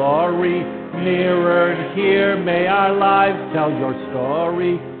to glory. Nearer here, may our lives tell your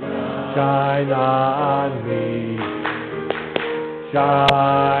story. Shine on me.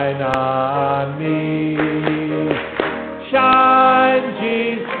 Shine on me. Shine,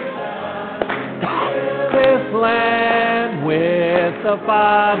 Jesus. This land with the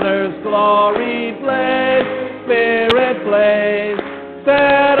Father's glory. Blaze, Spirit, blaze.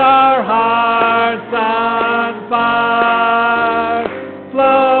 Set our hearts on fire.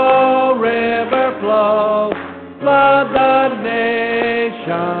 Flow, river, flow. Flood the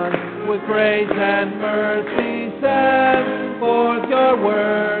nations with grace and mercy. Send forth your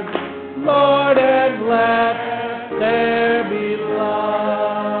word, Lord, and let there be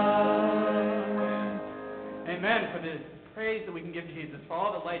light. Amen. For the praise that we can give Jesus, for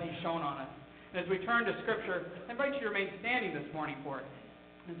all the light he's shown on us. And as we turn to Scripture, I invite you to remain standing this morning for it.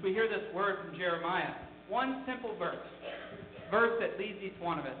 As we hear this word from Jeremiah, one simple verse that leads each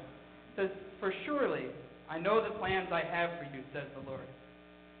one of us. It says, "For surely I know the plans I have for you, says the Lord.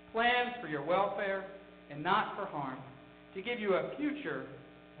 Plans for your welfare and not for harm, to give you a future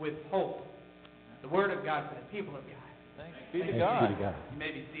with hope." The word of God for the people of God. Thanks be to God. You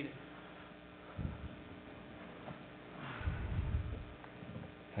may be seated.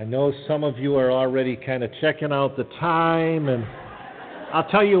 I know some of you are already kind of checking out the time, and I'll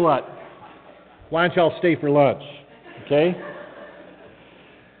tell you what, why don't y'all stay for lunch, okay?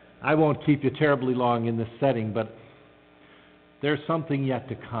 I won't keep you terribly long in this setting, but there's something yet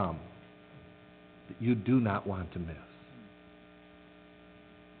to come that you do not want to miss.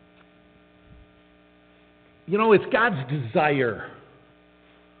 You know, it's God's desire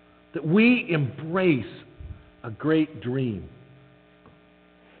that we embrace a great dream,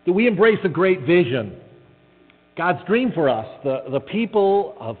 that we embrace a great vision. God's dream for us, the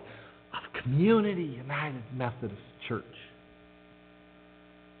people of Community United Methodist Church.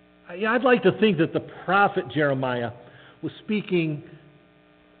 I'd like to think that the prophet Jeremiah was speaking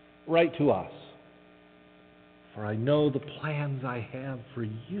right to us. For I know the plans I have for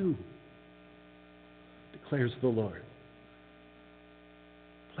you, declares the Lord.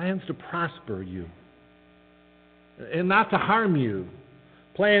 Plans to prosper you and not to harm you.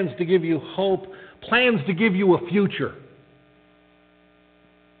 Plans to give you hope. Plans to give you a future.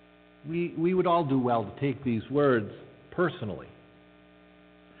 We would all do well to take these words personally.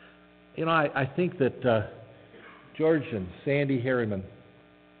 You know, I think that George and Sandy Harriman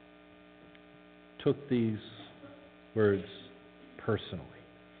took these words personally.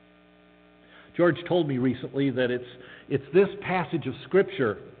 George told me recently that it's this passage of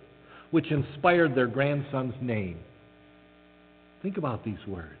Scripture which inspired their grandson's name. Think about these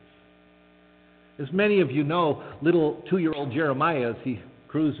words. As many of you know, little 2-year-old Jeremiah, as he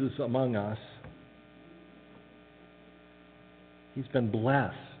cruises among us, he's been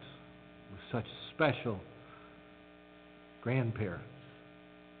blessed with such special grandparents.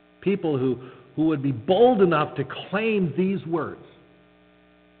 People who would be bold enough to claim these words.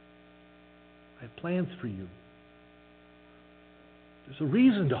 I have plans for you. There's a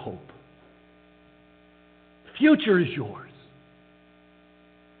reason to hope. The future is yours.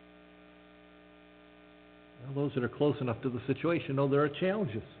 Well, those that are close enough to the situation know there are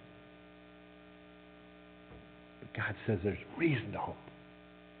challenges. But God says there's reason to hope.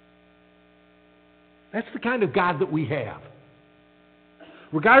 That's the kind of God that we have.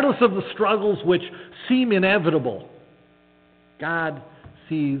 Regardless of the struggles which seem inevitable, God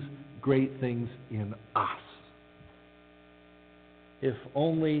sees great things in us. If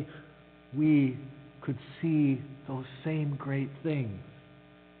only we could see those same great things.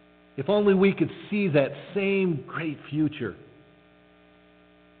 If only we could see that same great future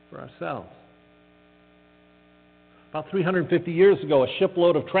for ourselves. About 350 years ago, a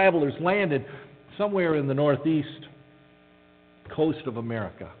shipload of travelers landed somewhere in the northeast coast of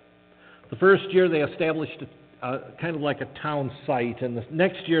America. The first year they established kind of like a town site, and the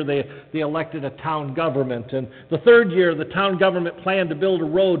next year they elected a town government, and the third year the town government planned to build a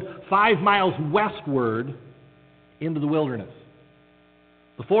road 5 miles westward into the wilderness.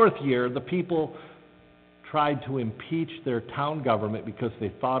 The fourth year, the people tried to impeach their town government because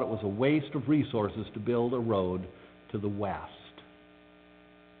they thought it was a waste of resources to build a road to the west.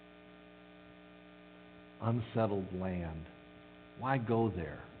 Unsettled land. Why go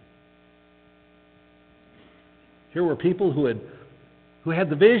there? Here were people who had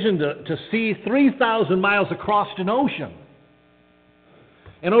the vision to see 3,000 miles across an ocean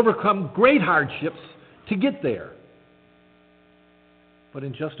and overcome great hardships to get there. But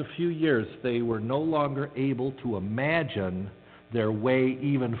in just a few years, they were no longer able to imagine their way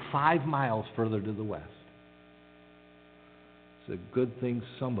even 5 miles further to the west. It's a good thing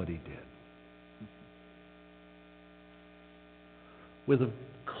somebody did. With a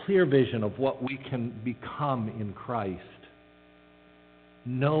clear vision of what we can become in Christ,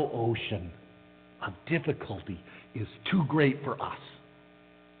 no ocean of difficulty is too great for us.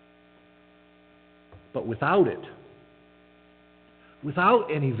 But without it, without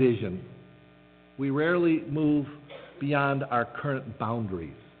any vision, we rarely move beyond our current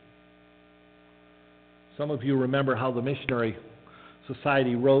boundaries. Some of you remember how the Missionary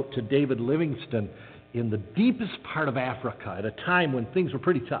Society wrote to David Livingstone in the deepest part of Africa at a time when things were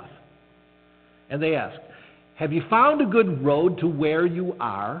pretty tough. And they asked, "Have you found a good road to where you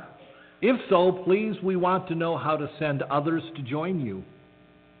are? If so, please, we want to know how to send others to join you."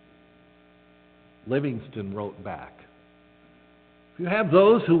 Livingstone wrote back, "If you have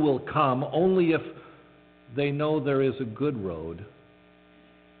those who will come only if they know there is a good road,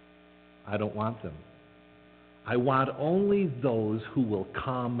 I don't want them. I want only those who will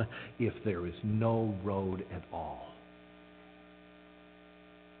come if there is no road at all."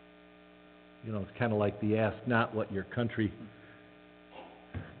 You know, it's kind of like the ask not what your country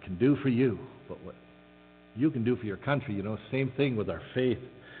can do for you, but what you can do for your country. You know, same thing with our faith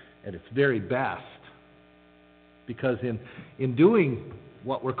at its very best. Because in doing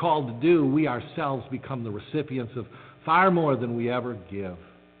what we're called to do, we ourselves become the recipients of far more than we ever give.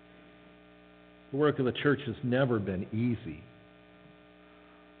 The work of the church has never been easy.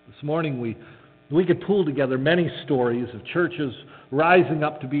 This morning we could pull together many stories of churches rising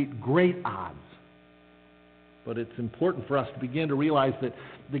up to beat great odds. But it's important for us to begin to realize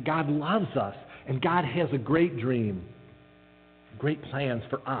that God loves us and God has a great dream, great plans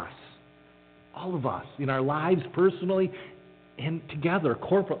for us, all of us, in our lives personally and together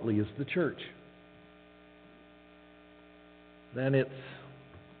corporately as the church. Then it's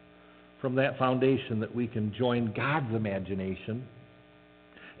from that foundation that we can join God's imagination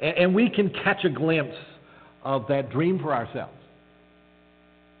and we can catch a glimpse of that dream for ourselves.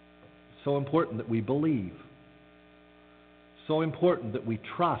 So important that we believe. So important that we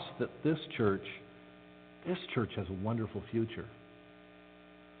trust that this church has a wonderful future.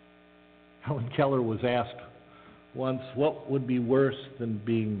 Helen Keller was asked once, what would be worse than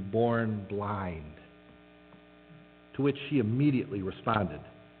being born blind? To which she immediately responded,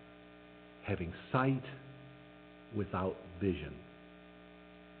 having sight without vision.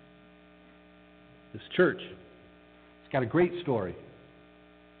 This church, it's got a great story.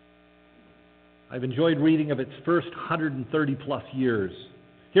 I've enjoyed reading of its first 130 plus years,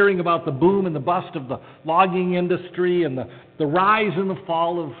 hearing about the boom and the bust of the logging industry and the rise and the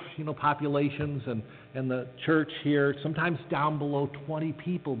fall of populations and the church here, sometimes down below 20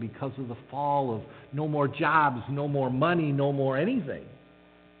 people because of the fall of no more jobs, no more money, no more anything.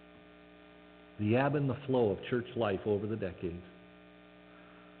 The ebb and the flow of church life over the decades.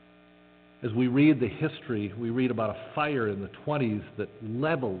 As we read the history, we read about a fire in the 20s that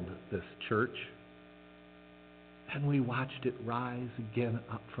leveled this church. And we watched it rise again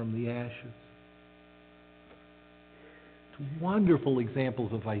up from the ashes. It's wonderful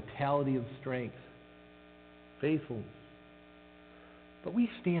examples of vitality and strength, faithfulness. But we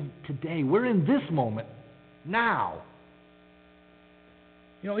stand today, we're in this moment, now.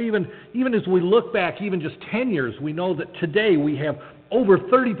 You know, even as we look back, even just 10 years, we know that today we have over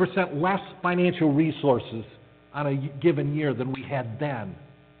 30% less financial resources on a given year than we had then.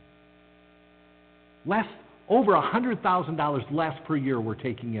 Over $100,000 less per year we're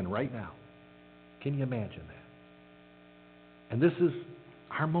taking in right now. Can you imagine that? And this is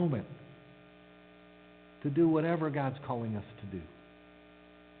our moment to do whatever God's calling us to do.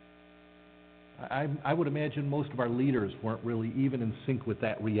 I would imagine most of our leaders weren't really even in sync with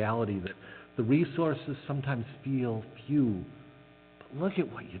that reality, that the resources sometimes feel few. But look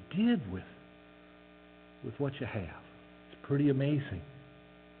at what you did with what you have. It's pretty amazing.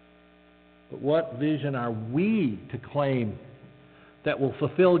 But what vision are we to claim that will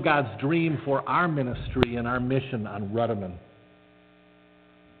fulfill God's dream for our ministry and our mission on Ruddiman?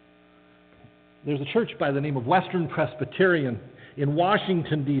 There's a church by the name of Western Presbyterian in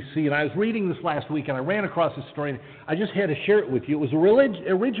Washington, D.C., and I was reading this last week, and I ran across this story, and I just had to share it with you. It was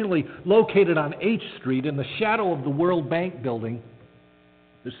originally located on H Street in the shadow of the World Bank building.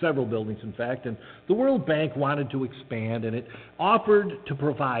 There's several buildings, in fact, and the World Bank wanted to expand, and it offered to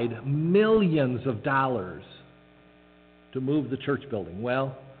provide millions of dollars to move the church building.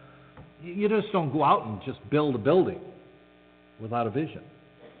 Well, you just don't go out and just build a building without a vision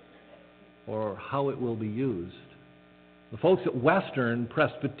or how it will be used. The folks at Western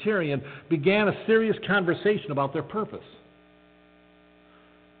Presbyterian began a serious conversation about their purpose.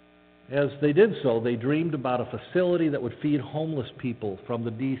 As they did so, they dreamed about a facility that would feed homeless people from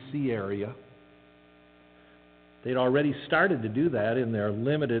the D.C. area. They'd already started to do that in their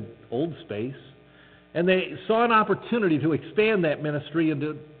limited old space, and they saw an opportunity to expand that ministry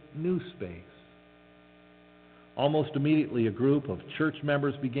into new space. Almost immediately, a group of church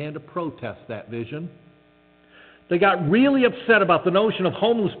members began to protest that vision. They got really upset about the notion of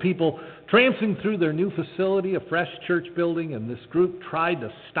homeless people tramping through their new facility, a fresh church building, and this group tried to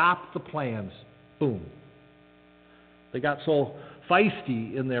stop the plans. Boom. They got so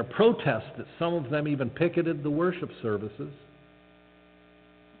feisty in their protest that some of them even picketed the worship services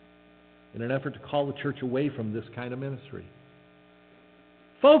in an effort to call the church away from this kind of ministry.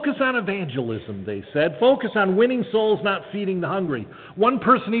 Focus on evangelism, they said. Focus on winning souls, not feeding the hungry. One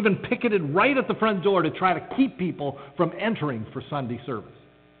person even picketed right at the front door to try to keep people from entering for Sunday service.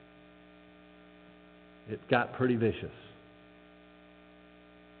 It got pretty vicious.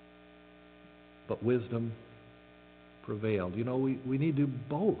 But wisdom prevailed. You know, we need to do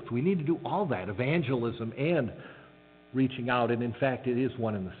both. We need to do all that, evangelism and reaching out, and in fact, it is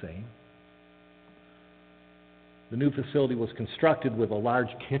one and the same. The new facility was constructed with a large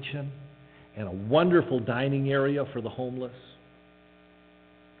kitchen and a wonderful dining area for the homeless.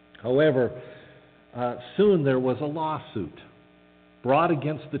 However, soon there was a lawsuit brought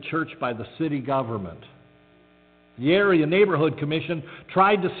against the church by the city government. The area neighborhood commission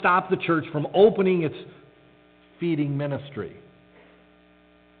tried to stop the church from opening its feeding ministry.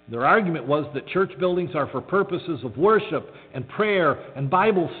 Their argument was that church buildings are for purposes of worship and prayer and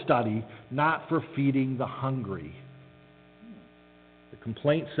Bible study, not for feeding the hungry. The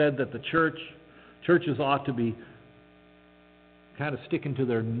complaint said that the churches ought to be kind of sticking to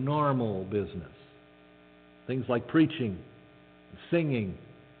their normal business. Things like preaching, singing,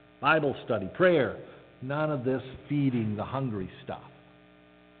 Bible study, prayer. None of this feeding the hungry stuff.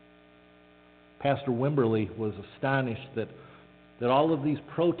 Pastor Wimberly was astonished that all of these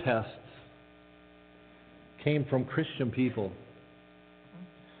protests came from Christian people,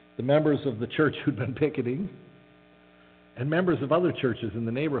 the members of the church who'd been picketing, and members of other churches in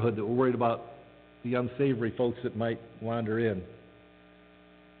the neighborhood that were worried about the unsavory folks that might wander in.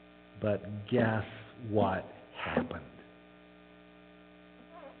 But guess what happened?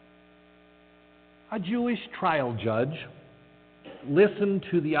 A Jewish trial judge listened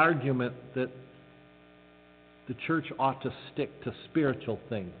to the argument that the church ought to stick to spiritual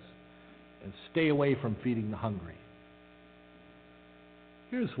things and stay away from feeding the hungry.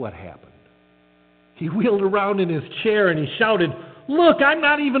 Here's what happened. He wheeled around in his chair and he shouted, "Look, I'm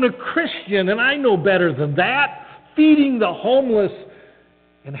not even a Christian and I know better than that. Feeding the homeless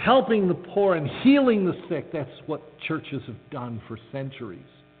and helping the poor and healing the sick, that's what churches have done for centuries."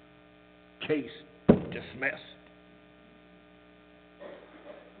 Case dismissed.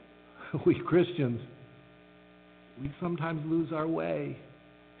 We Christians, we sometimes lose our way.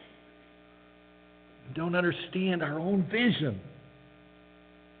 We don't understand our own vision.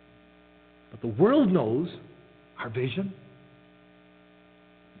 But the world knows our vision.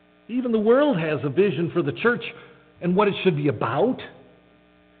 Even the world has a vision for the church and what it should be about.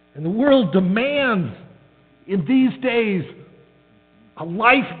 And the world demands, in these days, a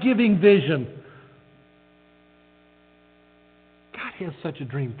life-giving vision. God has such a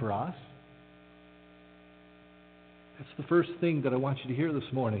dream for us. That's the first thing that I want you to hear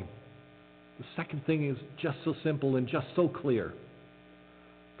this morning. The second thing is just so simple and just so clear.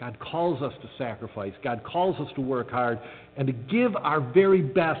 God calls us to sacrifice. God calls us to work hard and to give our very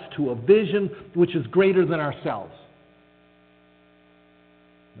best to a vision which is greater than ourselves.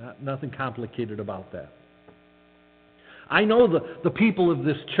 Nothing complicated about that. I know the people of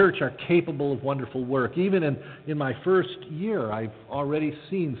this church are capable of wonderful work. Even in my first year, I've already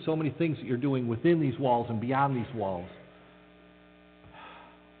seen so many things that you're doing within these walls and beyond these walls.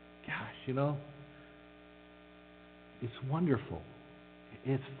 Gosh, it's wonderful.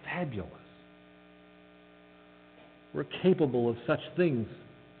 It's fabulous. We're capable of such things.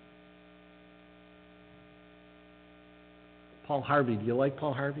 Paul Harvey, do you like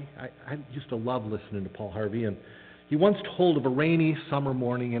Paul Harvey? I used to love listening to Paul Harvey, and he once told of a rainy summer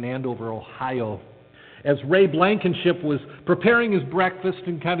morning in Andover, Ohio. As Ray Blankenship was preparing his breakfast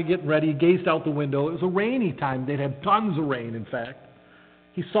and kind of getting ready, he gazed out the window. It was a rainy time. They'd had tons of rain, in fact.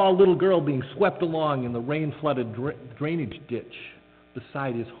 He saw a little girl being swept along in the rain-flooded drainage ditch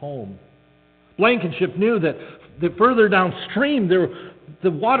beside his home. Blankenship knew that further downstream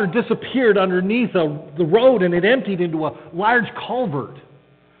the water disappeared underneath the road and it emptied into a large culvert.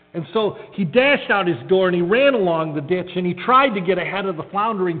 And so he dashed out his door and he ran along the ditch and he tried to get ahead of the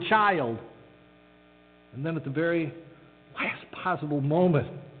floundering child. And then at the very last possible moment,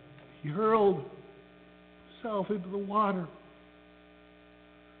 he hurled himself into the water.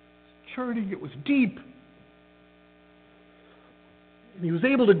 Churning, it was deep. And he was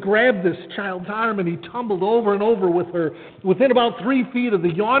able to grab this child's arm and he tumbled over and over with her. Within about 3 feet of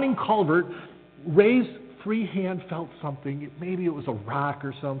the yawning culvert, Ray's free hand felt something. Maybe it was a rock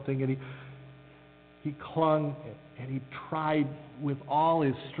or something. And he clung and he tried with all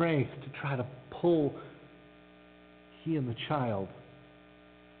his strength to try to pull he and the child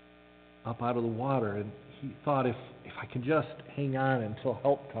up out of the water. And he thought, if I can just hang on until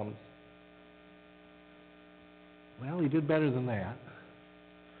help comes. Well, he did better than that.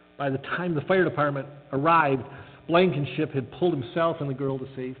 By the time the fire department arrived, Blankenship had pulled himself and the girl to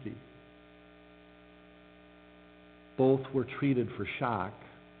safety. Both were treated for shock.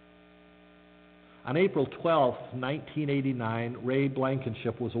 On April 12, 1989, Ray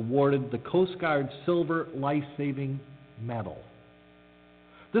Blankenship was awarded the Coast Guard Silver Life-Saving Medal.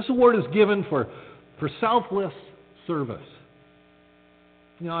 This award is given for selfless service.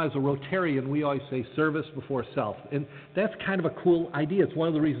 As a Rotarian, we always say service before self. And that's kind of a cool idea. It's one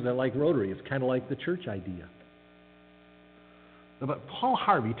of the reasons I like Rotary. It's kind of like the church idea. But Paul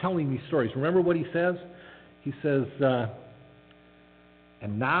Harvey, telling these stories, remember what he says? He says,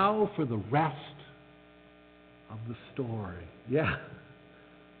 and now for the rest of the story. Yeah.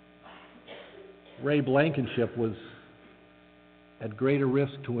 Ray Blankenship was at greater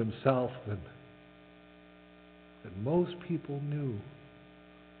risk to himself than most people knew.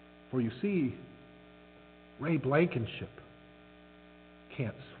 For you see, Ray Blankenship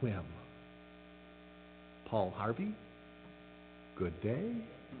can't swim. Paul Harvey, good day.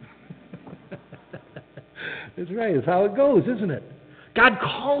 That's right. It's how it goes, isn't it? God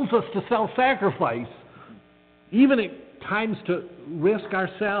calls us to self-sacrifice, even at times to risk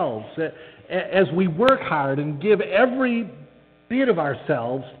ourselves, as we work hard and give every bit of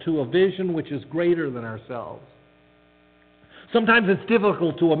ourselves to a vision which is greater than ourselves. Sometimes it's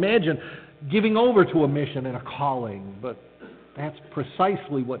difficult to imagine giving over to a mission and a calling, but that's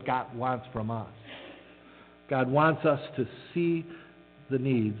precisely what God wants from us. God wants us to see the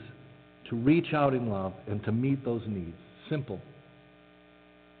needs, to reach out in love, and to meet those needs. Simple.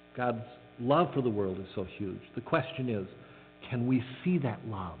 God's love for the world is so huge. The question is, can we see that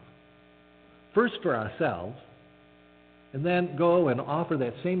love? First for ourselves, and then go and offer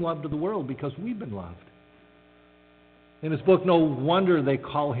that same love to the world because we've been loved. In his book, No Wonder They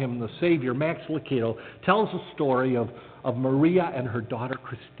Call Him the Savior, Max Lucado tells a story of Maria and her daughter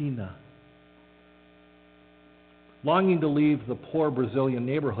Christina. Longing to leave the poor Brazilian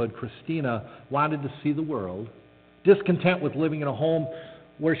neighborhood, Christina wanted to see the world. Discontent with living in a home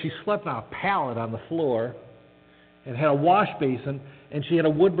where she slept on a pallet on the floor and had a wash basin and she had a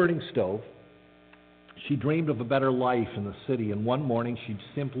wood-burning stove, she dreamed of a better life in the city, and one morning she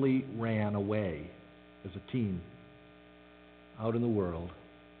simply ran away as a teen out in the world.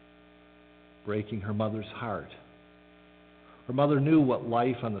 breaking her mother's heart. Her mother knew what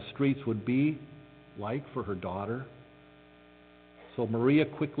life on the streets would be like for her daughter. So Maria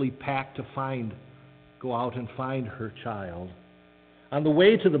quickly packed to go out and find her child. On the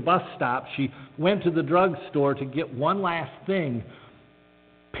way to the bus stop, she went to the drugstore to get one last thing,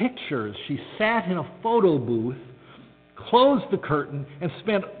 pictures. She sat in a photo booth, closed the curtain, and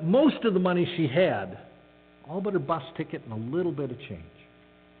spent most of the money she had, all but her bus ticket and a little bit of change,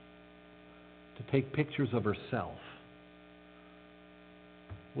 to take pictures of herself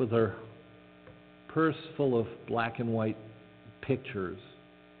with her purse full of black and white pictures.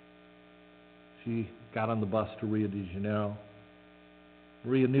 She got on the bus to Rio de Janeiro.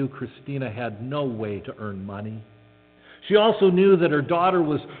 Maria knew Christina had no way to earn money. She also knew that her daughter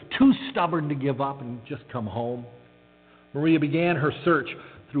was too stubborn to give up and just come home. Maria began her search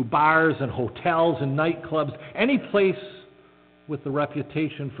through bars and hotels and nightclubs, any place with the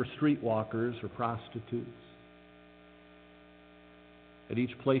reputation for streetwalkers or prostitutes. At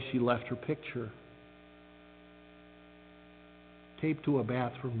each place she left her picture, taped to a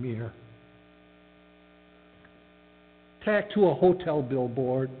bathroom mirror, tacked to a hotel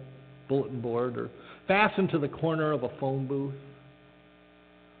bulletin board, or fastened to the corner of a phone booth.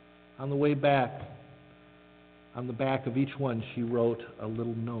 On the way back, on the back of each one, she wrote a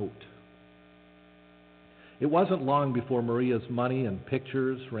little note. It wasn't long before Maria's money and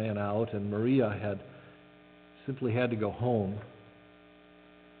pictures ran out, and Maria simply had to go home.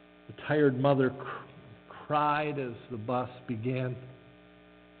 The tired mother cried as the bus began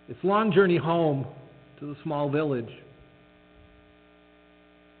its long journey home to the small village.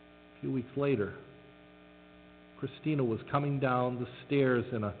 A few weeks later, Christina was coming down the stairs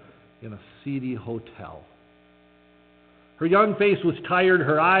in a seedy hotel. Her young face was tired,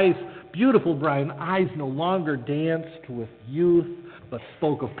 her eyes, beautiful brown eyes, no longer danced with youth, but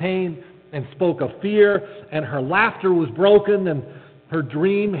spoke of pain and spoke of fear, and her laughter was broken, and her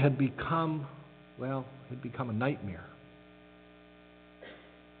dream had become a nightmare.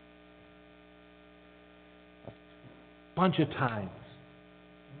 A bunch of times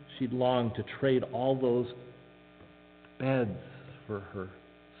she'd longed to trade all those beds for her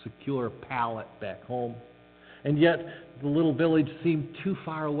secure pallet back home. And yet the little village seemed too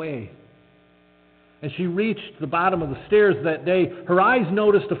far away. As she reached the bottom of the stairs that day, her eyes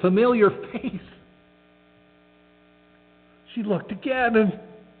noticed a familiar face. She looked again, and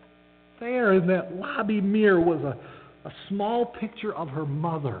there in that lobby mirror was a small picture of her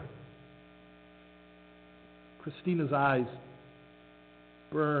mother. Christina's eyes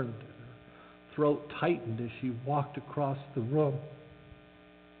burned, her throat tightened as she walked across the room,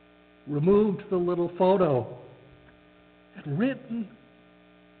 removed the little photo, and written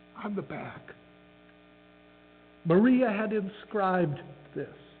on the back, Maria had inscribed this: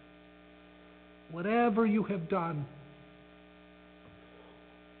 whatever you have done,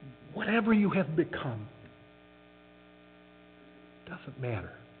 whatever you have become, doesn't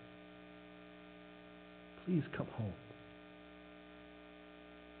matter. Please come home.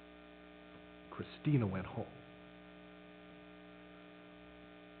 Christina went home.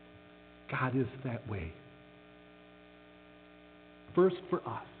 God is that way. First for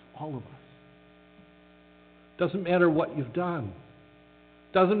us, all of us. Doesn't matter what you've done.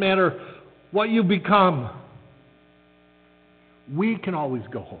 Doesn't matter what you've become. We can always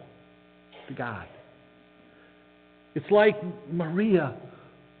go home to God. It's like Maria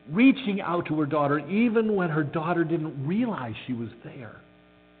reaching out to her daughter even when her daughter didn't realize she was there.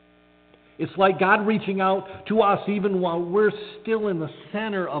 It's like God reaching out to us even while we're still in the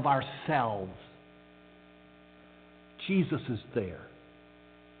center of ourselves. Jesus is there,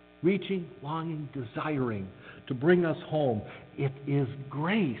 reaching, longing, desiring to bring us home. It is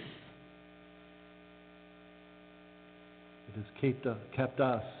grace. It has kept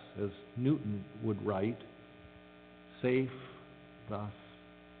us, as Newton would write, safe thus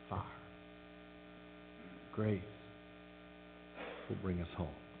far. Grace will bring us home.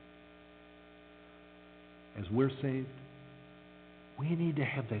 As we're saved, we need to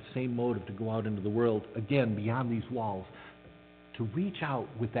have that same motive to go out into the world, again, beyond these walls, to reach out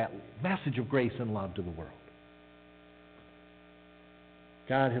with that message of grace and love to the world.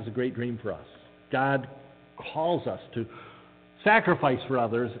 God has a great dream for us. God calls us to sacrifice for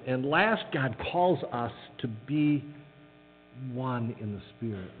others, and last, God calls us to be one in the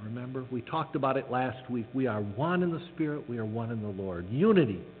Spirit. Remember, we talked about it last week. We are one in the Spirit, we are one in the Lord.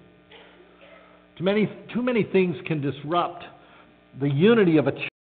 Unity. Too many things can disrupt the unity of a church.